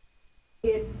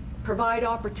provide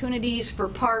opportunities for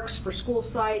parks, for school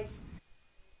sites,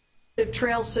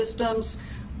 trail systems,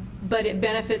 but it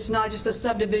benefits not just a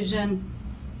subdivision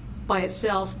by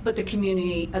itself, but the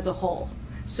community as a whole.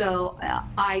 So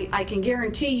I can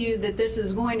guarantee you that this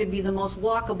is going to be the most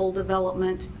walkable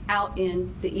development out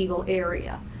in the Eagle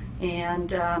area. And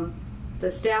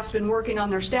the staff's been working on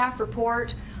their staff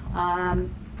report.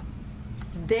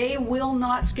 They will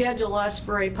not schedule us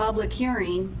for a public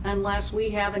hearing unless we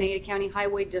have an Ada County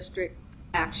Highway District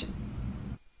action.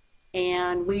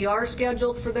 And we are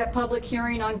scheduled for that public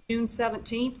hearing on June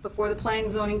 17th before the Planning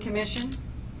and Zoning Commission.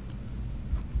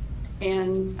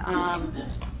 And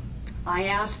I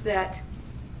ask that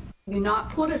you not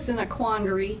put us in a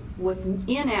quandary with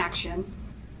inaction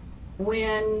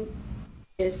when,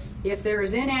 if there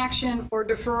is inaction or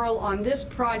deferral on this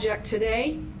project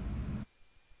today,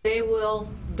 they will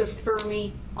defer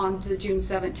me on to June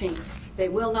 17th. They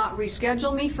will not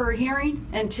reschedule me for a hearing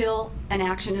until an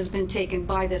action has been taken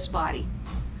by this body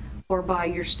or by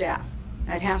your staff.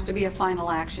 It has to be a final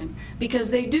action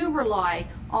because they do rely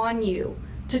on you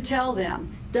to tell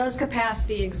them, does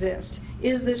capacity exist?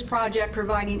 Is this project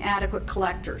providing adequate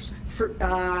collectors for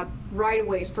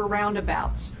right-of-ways, for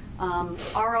roundabouts?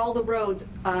 Are all the roads,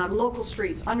 local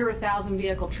streets, under 1,000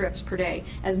 vehicle trips per day?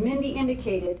 As Mindy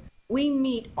indicated, we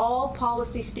meet all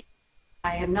policy standards.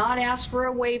 I have not asked for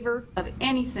a waiver of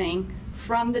anything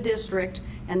from the district,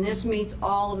 and this meets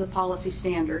all of the policy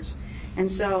standards. And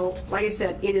so, like I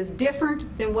said, it is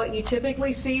different than what you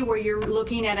typically see where you're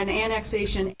looking at an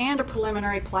annexation and a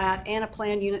preliminary plat and a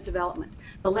planned unit development.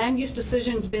 The land use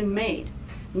decision's been made.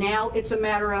 Now it's a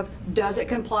matter of, does it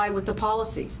comply with the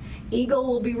policies? Eagle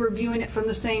will be reviewing it from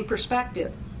the same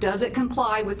perspective. Does it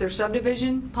comply with their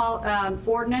subdivision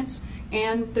ordinance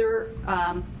and their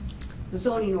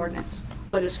zoning ordinance?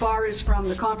 But as far as from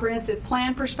the comprehensive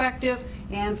plan perspective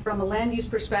and from a land use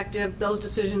perspective, those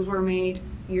decisions were made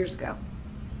years ago.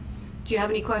 Do you have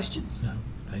any questions? No,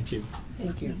 thank you.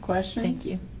 Thank you. Questions? Thank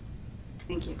you.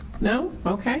 Thank you. No?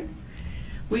 Okay.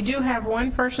 We do have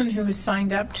one person who has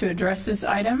signed up to address this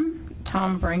item,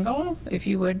 Tom Bringle. If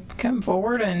you would come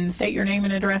forward and state your name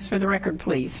and address for the record,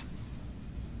 please.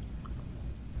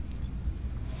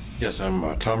 Yes,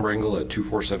 I'm Tom Bringle at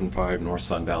 2475 North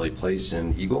Sun Valley Place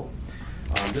in Eagle.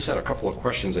 Just had a couple of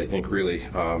questions, I think, really.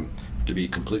 To be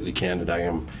completely candid, I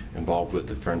am involved with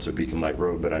the Friends of Beacon Light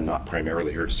Road, but I'm not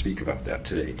primarily here to speak about that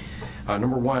today.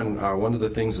 Number one of the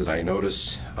things that I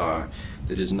noticed that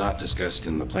is not discussed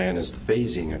in the plan is the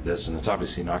phasing of this, and it's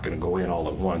obviously not going to go in all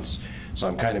at once. So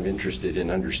I'm kind of interested in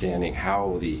understanding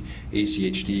how the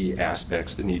ACHD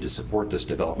aspects that need to support this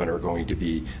development are going to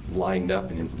be lined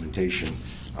up in implementation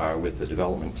with the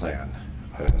development plan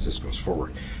as this goes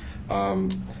forward.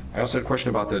 I also had a question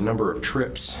about the number of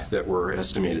trips that were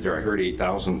estimated there. I heard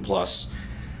 8,000 plus,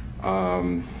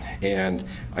 and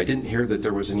I didn't hear that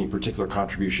there was any particular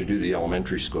contribution to the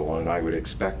elementary school, and I would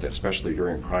expect that, especially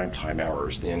during prime time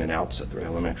hours, the in and outs at the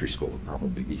elementary school would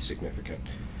probably be significant.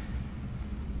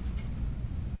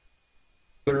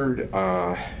 Third,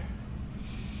 I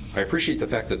appreciate the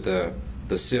fact that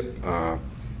the SIP,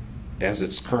 as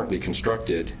it's currently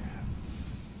constructed,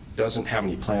 doesn't have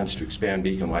any plans to expand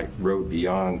Beacon Light Road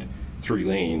beyond 3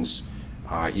 lanes,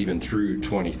 even through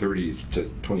 2030 to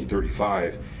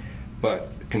 2035. But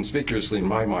conspicuously in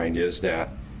my mind is that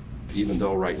even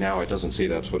though right now it doesn't say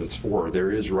that's what it's for,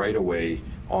 there is right-of-way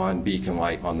on Beacon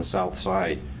Light on the south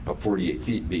side of 48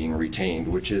 feet being retained,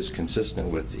 which is consistent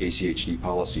with ACHD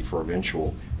policy for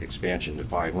eventual expansion to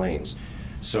 5 lanes.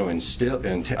 So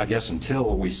I guess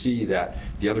until we see that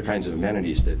the other kinds of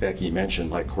amenities that Becky mentioned,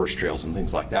 like horse trails and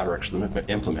things like that, are actually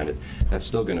implemented, that's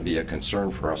still going to be a concern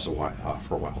for us for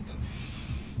a while.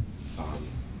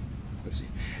 Let's see.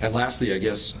 And lastly, I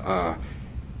guess,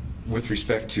 with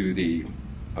respect to the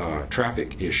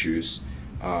traffic issues,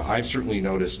 I've certainly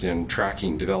noticed in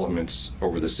tracking developments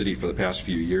over the city for the past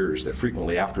few years that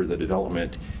frequently after the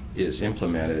development is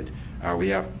implemented, we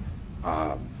have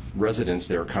residents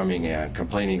that are coming and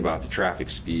complaining about the traffic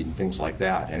speed and things like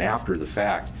that. And after the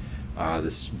fact,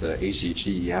 the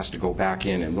ACHD has to go back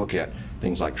in and look at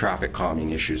things like traffic calming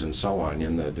issues and so on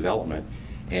in the development.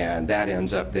 And that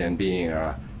ends up then being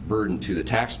burden to the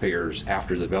taxpayers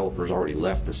after the developer's already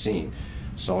left the scene.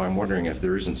 So I'm wondering if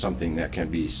there isn't something that can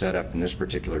be set up in this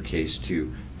particular case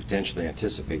to potentially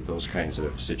anticipate those kinds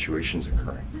of situations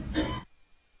occurring.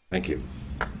 Thank you.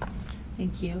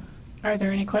 Thank you. Are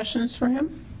there any questions for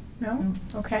him? No?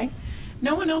 Okay.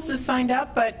 No one else has signed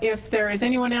up, but if there is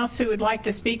anyone else who would like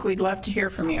to speak, we'd love to hear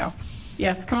from you.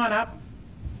 Yes, come on up.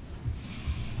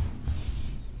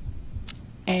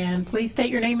 And please state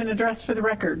your name and address for the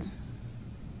record.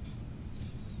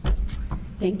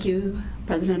 Thank you,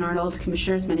 President Arnold,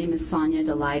 Commissioners. My name is Sonia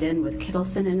DeLyden with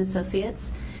Kittleson &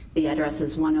 Associates. The address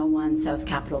is 101 South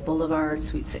Capitol Boulevard,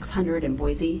 Suite 600 in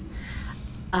Boise.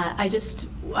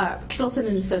 Kittleson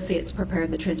 & Associates prepared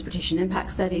the transportation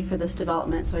impact study for this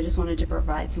development, so I just wanted to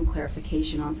provide some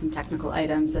clarification on some technical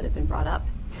items that have been brought up.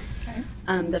 Okay.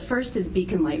 The first is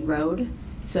Beacon Light Road.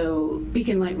 So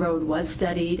Beacon Light Road was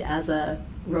studied as a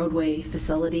roadway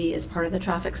facility as part of the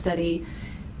traffic study.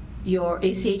 Your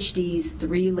ACHD's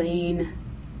 3-lane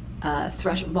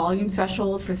volume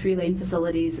threshold for 3-lane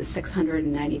facilities is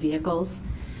 690 vehicles.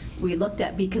 We looked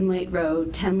at Beacon Light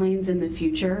Road, 10 lanes in the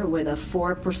future with a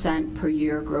 4% per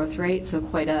year growth rate, so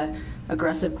quite a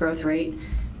aggressive growth rate,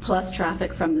 plus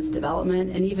traffic from this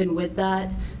development. And even with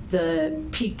that, the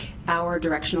peak hour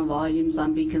directional volumes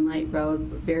on Beacon Light Road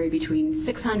vary between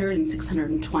 600 and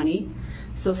 620,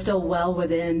 so still well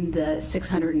within the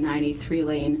 690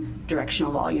 3-lane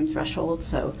directional volume threshold.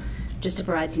 So just to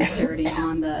provide some clarity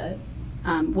on the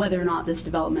whether or not this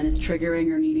development is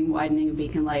triggering or needing widening of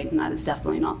Beacon Light, and that is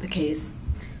definitely not the case.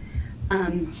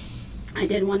 I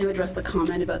did want to address the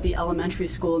comment about the elementary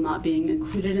school not being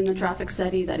included in the traffic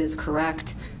study. That is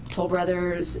correct. Toll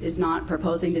Brothers is not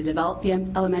proposing to develop the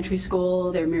elementary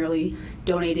school. They're merely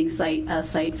donating a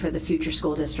site for the future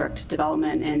school district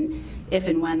development, and if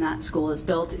and when that school is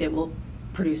built, it will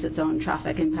produce its own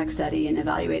traffic impact study and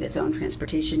evaluate its own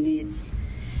transportation needs.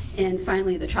 And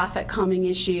finally, the traffic calming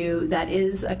issue, that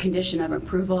is a condition of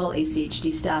approval.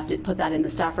 ACHD staff did put that in the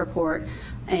staff report,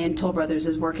 and Toll Brothers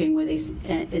is working with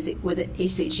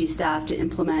ACHD staff to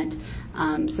implement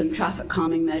some traffic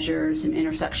calming measures, some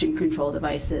intersection control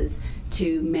devices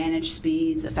to manage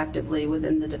speeds effectively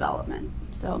within the development.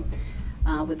 So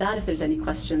with that, if there's any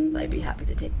questions, I'd be happy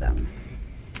to take them.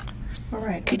 All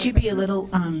right. Could you be a little,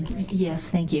 yes,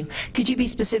 thank you. Could you be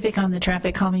specific on the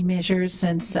traffic calming measures,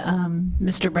 since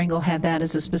Mr. Bringle had that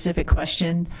as a specific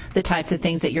question, the types of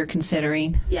things that you're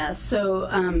considering? Yes, so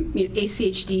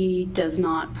ACHD does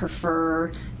not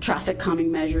prefer traffic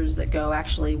calming measures that go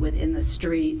actually within the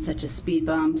street, such as speed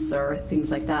bumps or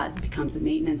things like that. It becomes a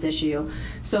maintenance issue.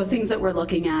 So things that we're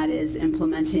looking at is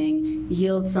implementing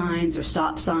yield signs or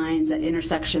stop signs at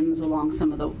intersections along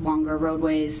some of the longer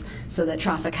roadways so that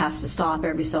traffic has to stop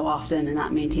every so often, and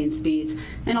that maintains speeds.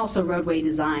 And also roadway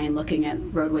design, looking at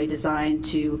roadway design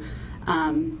to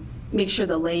make sure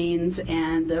the lanes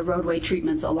and the roadway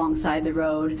treatments alongside the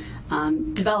road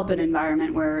develop an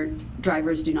environment where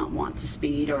drivers do not want to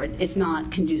speed, or it's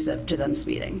not conducive to them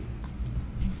speeding.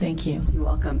 Thank you. You're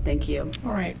welcome. Thank you.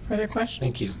 All right. Further questions?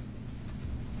 Thank you.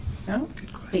 No?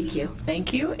 Thank you.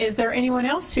 Thank you. Is there anyone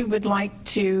else who would like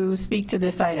to speak to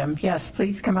this item? Yes,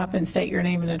 please come up and state your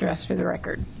name and address for the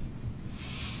record.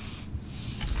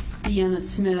 Deanna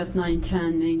Smith,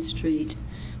 910 Main Street,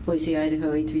 Boise,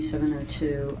 Idaho,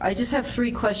 83702. I just have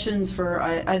 3 questions for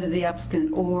either the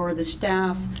applicant or the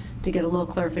staff to get a little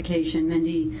clarification.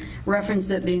 Mindy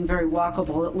referenced it being very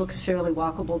walkable. It looks fairly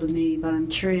walkable to me, but I'm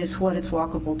curious what it's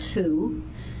walkable to.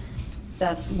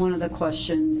 That's one of the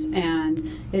questions.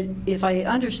 And if I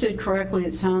understood correctly,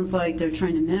 it sounds like they're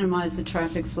trying to minimize the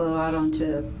traffic flow out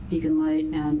onto Beacon Light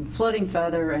and Floating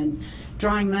Feather and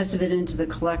drawing most of it into the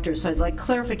collector. So I'd like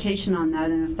clarification on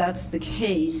that. And if that's the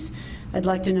case, I'd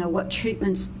like to know what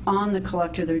treatments on the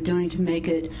collector they're doing to make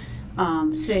it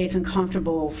safe and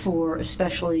comfortable for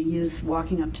especially youth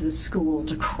walking up to the school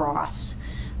to cross.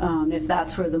 If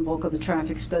that's where the bulk of the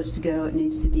traffic's supposed to go, it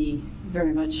needs to be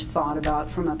very much thought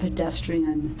about from a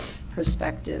pedestrian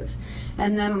perspective.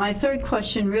 And then my third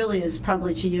question really is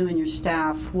probably to you and your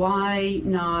staff. Why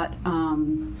not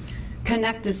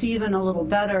connect this even a little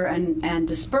better and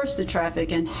disperse the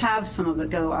traffic and have some of it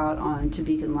go out onto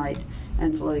Beacon Light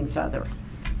and Floating Feather?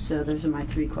 So those are my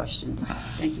 3 questions.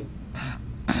 Thank you.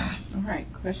 All right.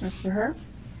 Questions for her?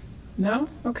 No?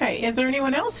 Okay. Is there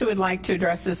anyone else who would like to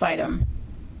address this item?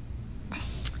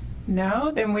 No?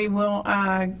 Then we will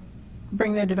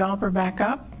bring the developer back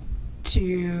up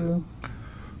to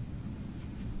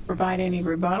provide any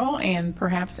rebuttal and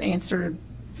perhaps answer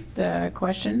the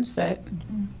questions that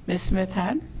Ms. Smith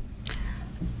had.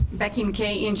 Becky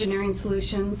McKay, Engineering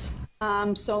Solutions.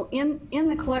 So in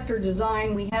the collector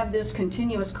design, we have this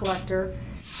continuous collector,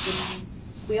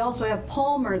 We also have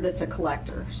Palmer that's a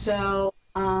collector. So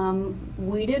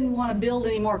we didn't want to build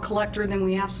any more collector than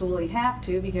we absolutely have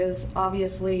to, because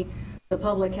obviously the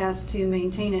public has to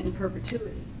maintain it in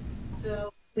perpetuity.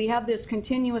 So we have this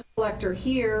continuous collector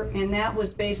here, and that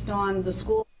was based on the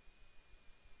school,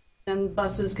 and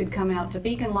buses could come out to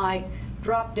Beacon Light,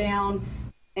 drop down,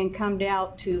 and come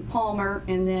out to Palmer,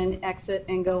 and then exit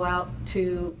and go out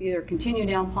to either continue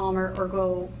down Palmer or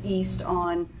go east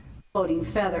on Floating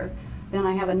Feather. Then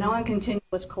I have a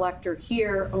non-continuous collector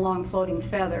here along Floating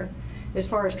Feather. As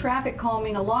far as traffic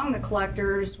calming along the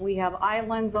collectors, we have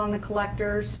islands on the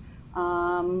collectors.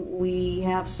 We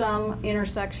have some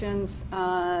intersections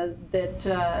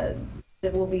that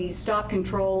will be stop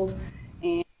controlled.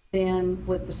 And then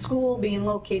with the school being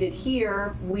located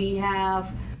here, we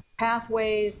have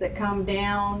pathways that come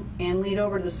down and lead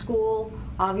over to the school.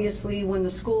 Obviously, when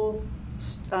the school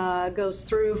goes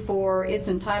through for its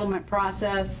entitlement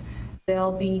process,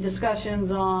 there'll be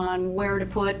discussions on where to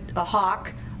put a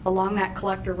hawk along that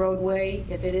collector roadway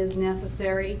if it is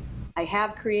necessary. I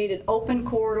have created open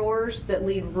corridors that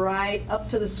lead right up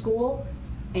to the school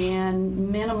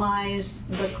and minimize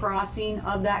the crossing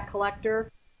of that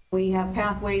collector. We have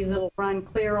pathways that will run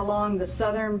clear along the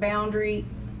southern boundary,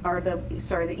 or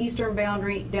the eastern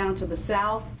boundary down to the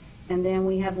south, and then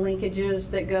we have linkages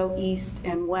that go east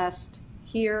and west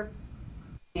here,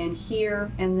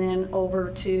 and then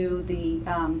over to the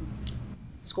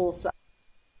school side.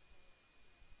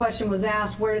 Question was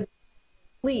asked, where did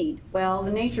they lead? Well,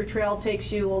 the nature trail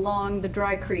takes you along the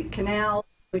Dry Creek Canal,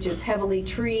 which is heavily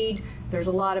treed. There's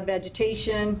a lot of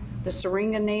vegetation. The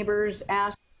Syringa neighbors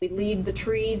asked we leave the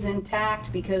trees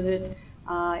intact because it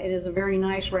is a very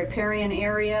nice riparian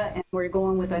area, and we're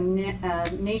going with a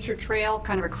nature trail,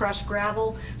 kind of a crushed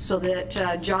gravel, so that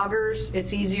joggers,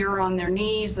 it's easier on their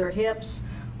knees, their hips.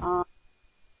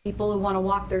 People who want to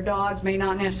walk their dogs may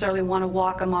not necessarily want to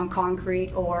walk them on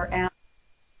concrete or asphalt.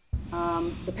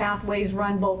 The pathways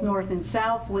run both north and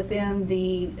south within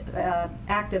the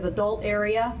active adult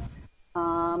area.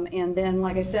 And then,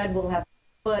 like I said, we'll have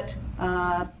 5-foot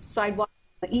sidewalk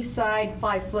on the east side,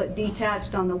 5-foot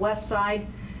detached on the west side.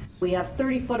 We have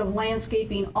 30 foot of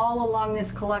landscaping all along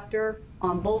this collector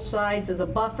on both sides as a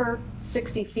buffer,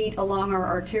 60 feet along our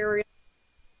arterial.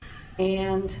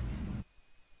 And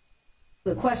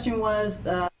the question was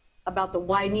about the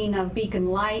widening of Beacon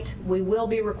Light. We will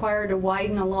be required to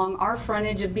widen along our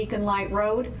frontage of Beacon Light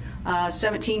Road,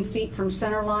 17 feet from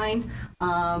center line.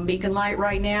 Beacon Light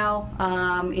right now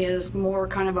is more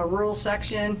kind of a rural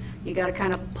section. You got to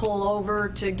kind of pull over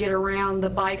to get around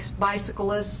the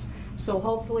bicyclists. So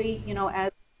hopefully, you know,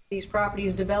 as these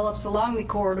properties develops along the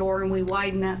corridor and we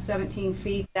widen that 17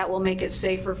 feet, that will make it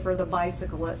safer for the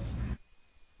bicyclists.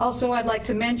 Also, I'd like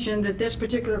to mention that this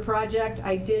particular project,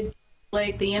 I did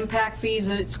calculate the impact fees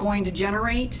that it's going to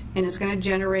generate, and it's going to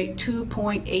generate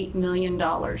 $2.8 million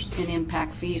in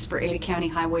impact fees for Ada County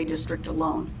Highway District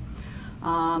alone.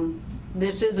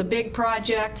 This is a big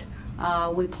project.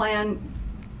 We plan,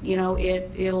 you know,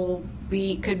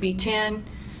 could be 10,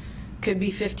 could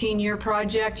be 15-year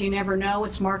project. You never know.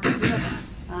 It's market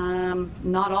driven.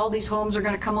 Not all these homes are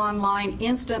going to come online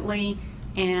instantly,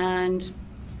 and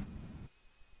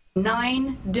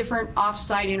 9 different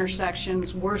off-site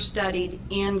intersections were studied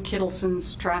in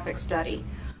Kittleson's traffic study.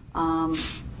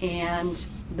 And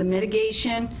the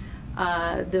mitigation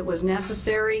that was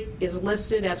necessary is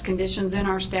listed as conditions in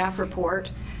our staff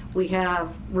report. We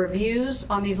have reviews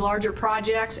on these larger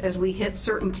projects as we hit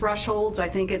certain thresholds. I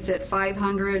think it's at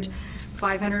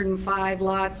 505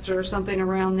 lots or something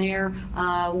around there,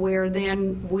 where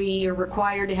then we are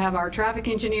required to have our traffic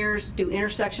engineers do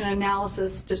intersection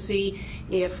analysis to see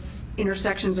if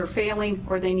intersections are failing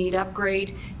or they need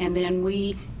upgrade, and then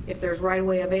we, if there's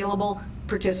right-of-way available,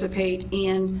 participate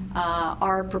in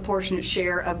our proportionate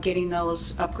share of getting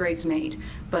those upgrades made.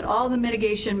 But all the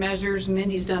mitigation measures,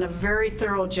 Mindy's done a very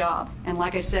thorough job. And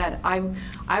like I said,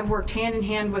 I've worked hand in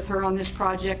hand with her on this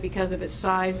project because of its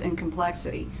size and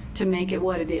complexity to make it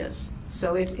what it is.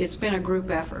 So it's been a group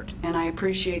effort, and I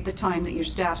appreciate the time that your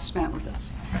staff spent with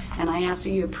us. And I ask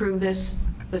that you approve this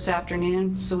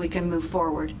afternoon so we can move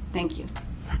forward. Thank you.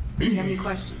 Do you have any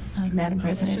questions? Madam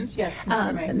President. Yes,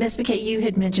 Ms. McKay, you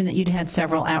had mentioned that you'd had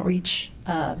several outreach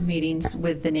meetings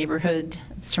with the neighborhood,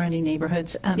 surrounding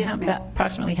neighborhoods. Yes, ma'am.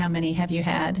 Approximately how many have you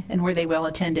had, and were they well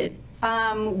attended?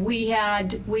 We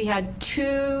had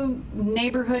 2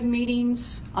 neighborhood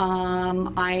meetings,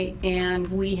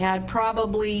 and we had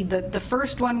probably the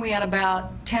first one we had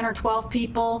about 10 or 12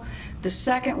 people. The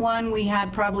second one we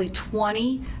had probably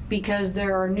 20 because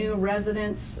there are new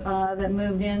residents that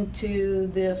moved into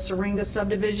the Syringa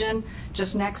subdivision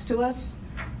just next to us.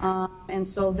 And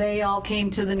so they all came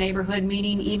to the neighborhood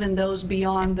meeting, even those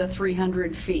beyond the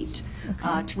 300 feet,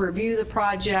 to review the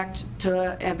project,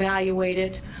 to evaluate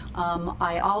it.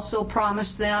 I also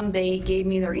promised them, they gave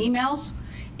me their emails,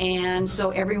 and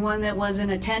so everyone that was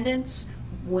in attendance,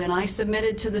 when I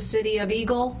submitted to the City of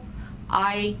Eagle,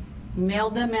 I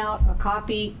mailed them out a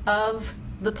copy of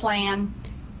the plan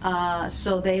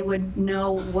so they would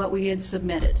know what we had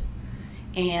submitted.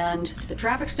 And the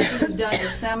traffic study was done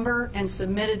December and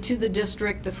submitted to the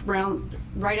district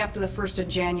right after the 1st of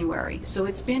January. So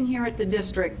it's been here at the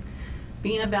district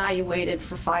being evaluated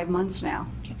for 5 months now.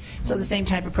 Okay. So the same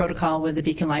type of protocol with the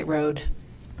Beacon Light Road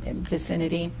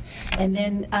vicinity. And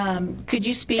then could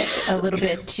you speak a little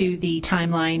bit to the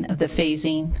timeline of the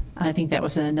phasing? I think that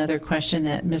was another question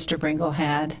that Mr. Bringle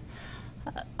had.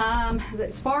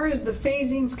 As far as the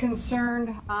phasing's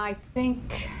concerned, I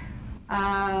think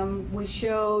we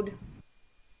showed,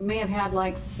 we may have had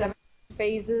like 7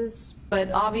 phases,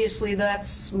 but obviously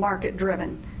that's market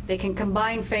driven. They can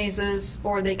combine phases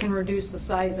or they can reduce the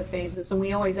size of phases, and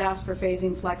we always ask for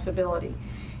phasing flexibility.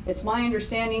 It's my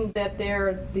understanding that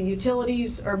the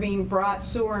utilities are being brought,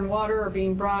 sewer and water are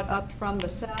being brought up from the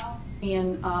south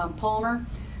in Palmer.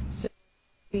 So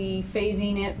we'll be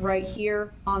phasing it right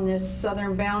here on this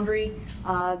southern boundary.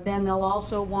 Then they'll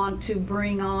also want to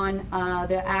bring on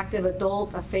the active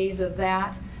adult, a phase of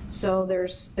that. So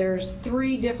there's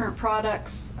 3 different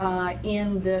products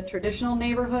in the traditional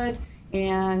neighborhood,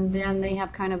 and then they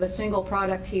have kind of a single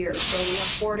product here. So we have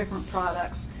 4 different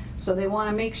products. So they want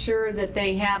to make sure that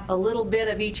they have a little bit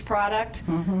of each product.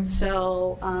 Mm-hmm.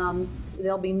 So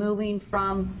they'll be moving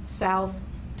from south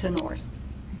to north.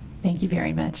 Thank you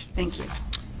very much. Thank you.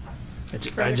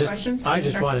 I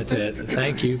just wanted to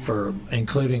thank you for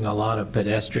including a lot of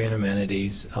pedestrian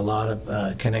amenities, a lot of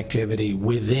connectivity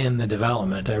within the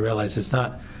development. I realize it's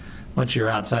not, once you're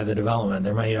outside the development,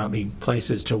 there may not be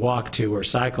places to walk to or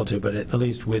cycle to, but at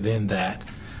least within that.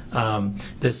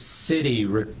 The city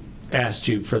asked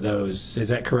you for those. Is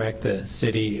that correct? The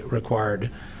city required,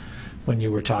 when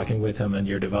you were talking with them in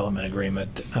your development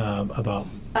agreement, about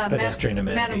pedestrian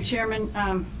amenities? Madam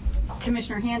Chairman,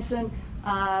 Commissioner Hanson,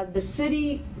 the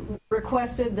city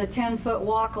requested the 10-foot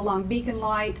walk along Beacon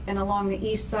Light and along the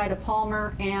east side of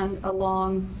Palmer and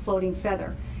along Floating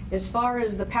Feather. As far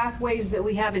as the pathways that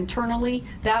we have internally,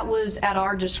 that was at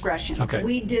our discretion. Okay.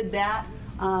 We did that.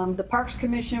 The Parks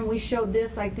Commission, we showed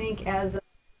this, I think, as a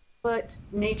foot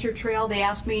nature trail. They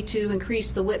asked me to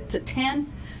increase the width to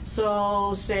 10,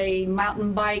 so say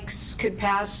mountain bikes could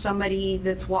pass somebody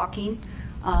that's walking,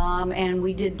 and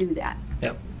we did do that.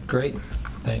 Yep, great,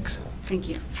 thanks. Thank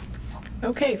you.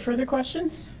 Okay, further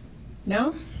questions?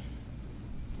 No?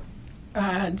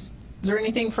 Is there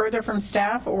anything further from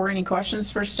staff or any questions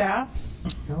for staff?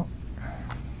 No.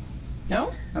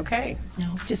 No? Okay.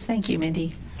 No, just thank you,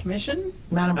 Mindy. Commission?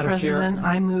 Madam President,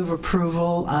 I move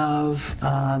approval of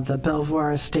the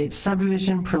Belvoir Estate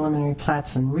Subdivision preliminary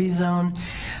plats and rezone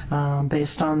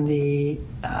based on the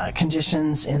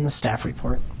conditions in the staff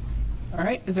report. All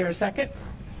right, is there a second?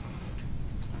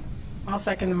 I'll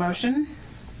second the motion.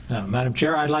 Madam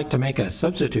Chair, I'd like to make a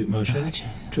substitute motion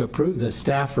to approve the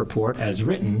staff report as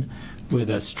written with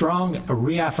a strong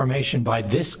reaffirmation by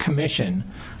this commission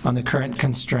on the current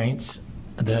constraints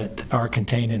that are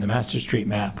contained in the Master Street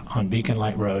map on Beacon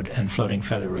Light Road and Floating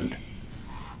Feather Road.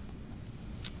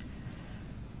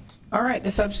 All right,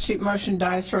 the substitute motion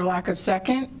dies for lack of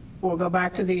second. We'll go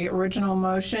back to the original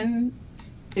motion.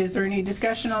 Is there any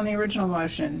discussion on the original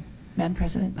motion? Madam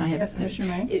President, I have. Yes, Commissioner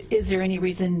May. Is there any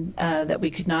reason that we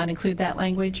could not include that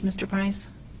language, Mr. Price?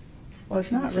 Well,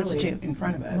 it's not really Substitute. in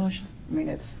front of us. Motion. I mean,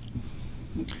 it's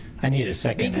I need a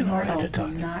second in order to also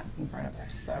talk. not in front of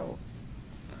us, so.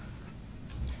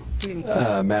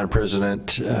 Madam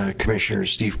President, Commissioner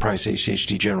Steve Price,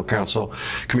 ACHD General Counsel.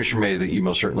 Commissioner May, that you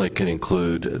most certainly can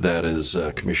include that as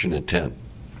commission intent.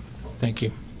 Thank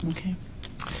you. Okay.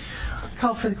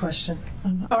 Call for the question.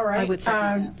 All right. I would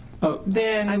second Oh,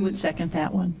 Then I would second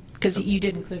that one because you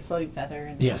did include Floating Feather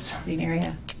in yes. the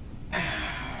area.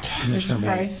 Commissioner Mr.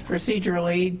 Price,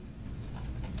 procedurally,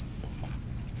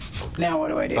 now what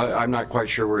do I do? I'm not quite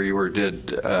sure where you were.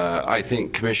 I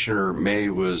think Commissioner May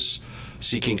was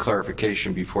seeking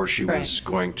clarification before she was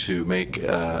going to make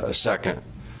a second.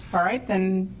 All right,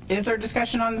 then is there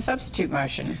discussion on the substitute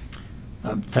motion?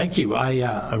 Thank you.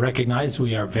 I recognize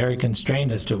we are very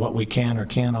constrained as to what we can or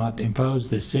cannot impose.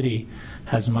 The city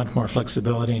has much more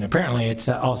flexibility, and apparently it's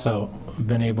also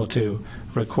been able to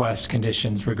request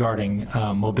conditions regarding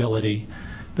mobility,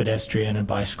 pedestrian and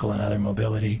bicycle and other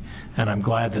mobility, and I'm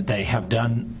glad that they have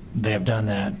done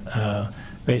that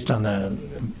based on the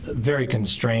very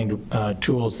constrained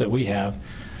tools that we have.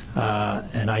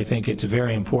 And I think it's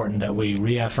very important that we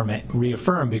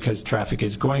reaffirm, because traffic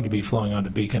is going to be flowing onto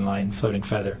Beacon Light and Floating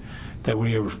Feather, that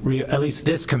at least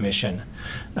this commission,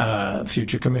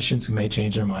 future commissions may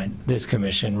change their mind, this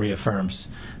commission reaffirms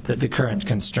that the current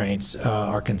constraints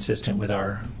are consistent with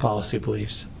our policy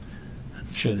beliefs.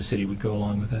 I'm sure the city would go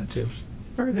along with that too.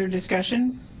 Further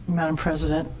discussion? Madam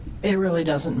President, it really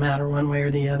doesn't matter one way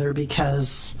or the other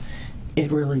because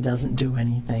it really doesn't do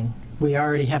anything. We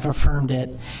already have affirmed it,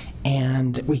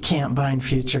 and we can't bind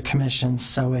future commissions,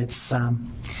 so it's a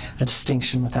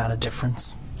distinction without a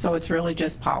difference. So it's really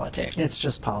just politics. It's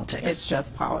just politics. It's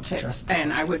just politics. Just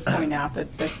and I would point out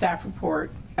that the staff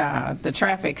report, the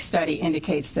traffic study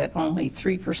indicates that only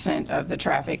 3% of the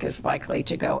traffic is likely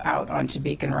to go out onto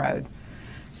Beacon Road.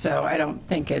 So I don't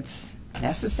think it's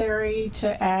necessary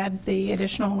to add the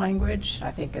additional language.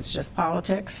 I think it's just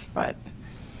politics. But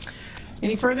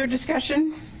any further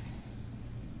discussion?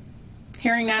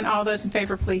 Hearing none, all those in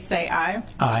favor, please say aye.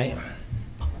 Aye.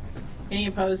 Any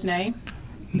opposed, nay?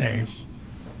 Nay.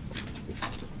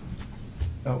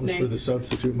 That was Nay. for the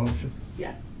substitute motion.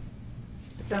 Yeah.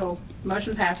 So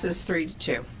motion passes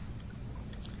 3-2.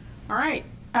 All right.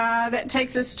 That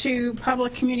takes us to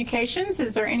public communications.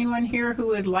 Is there anyone here who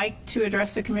would like to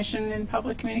address the commission in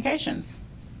public communications?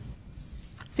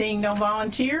 Seeing no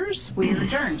volunteers, we are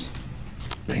adjourned.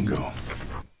 Bingo.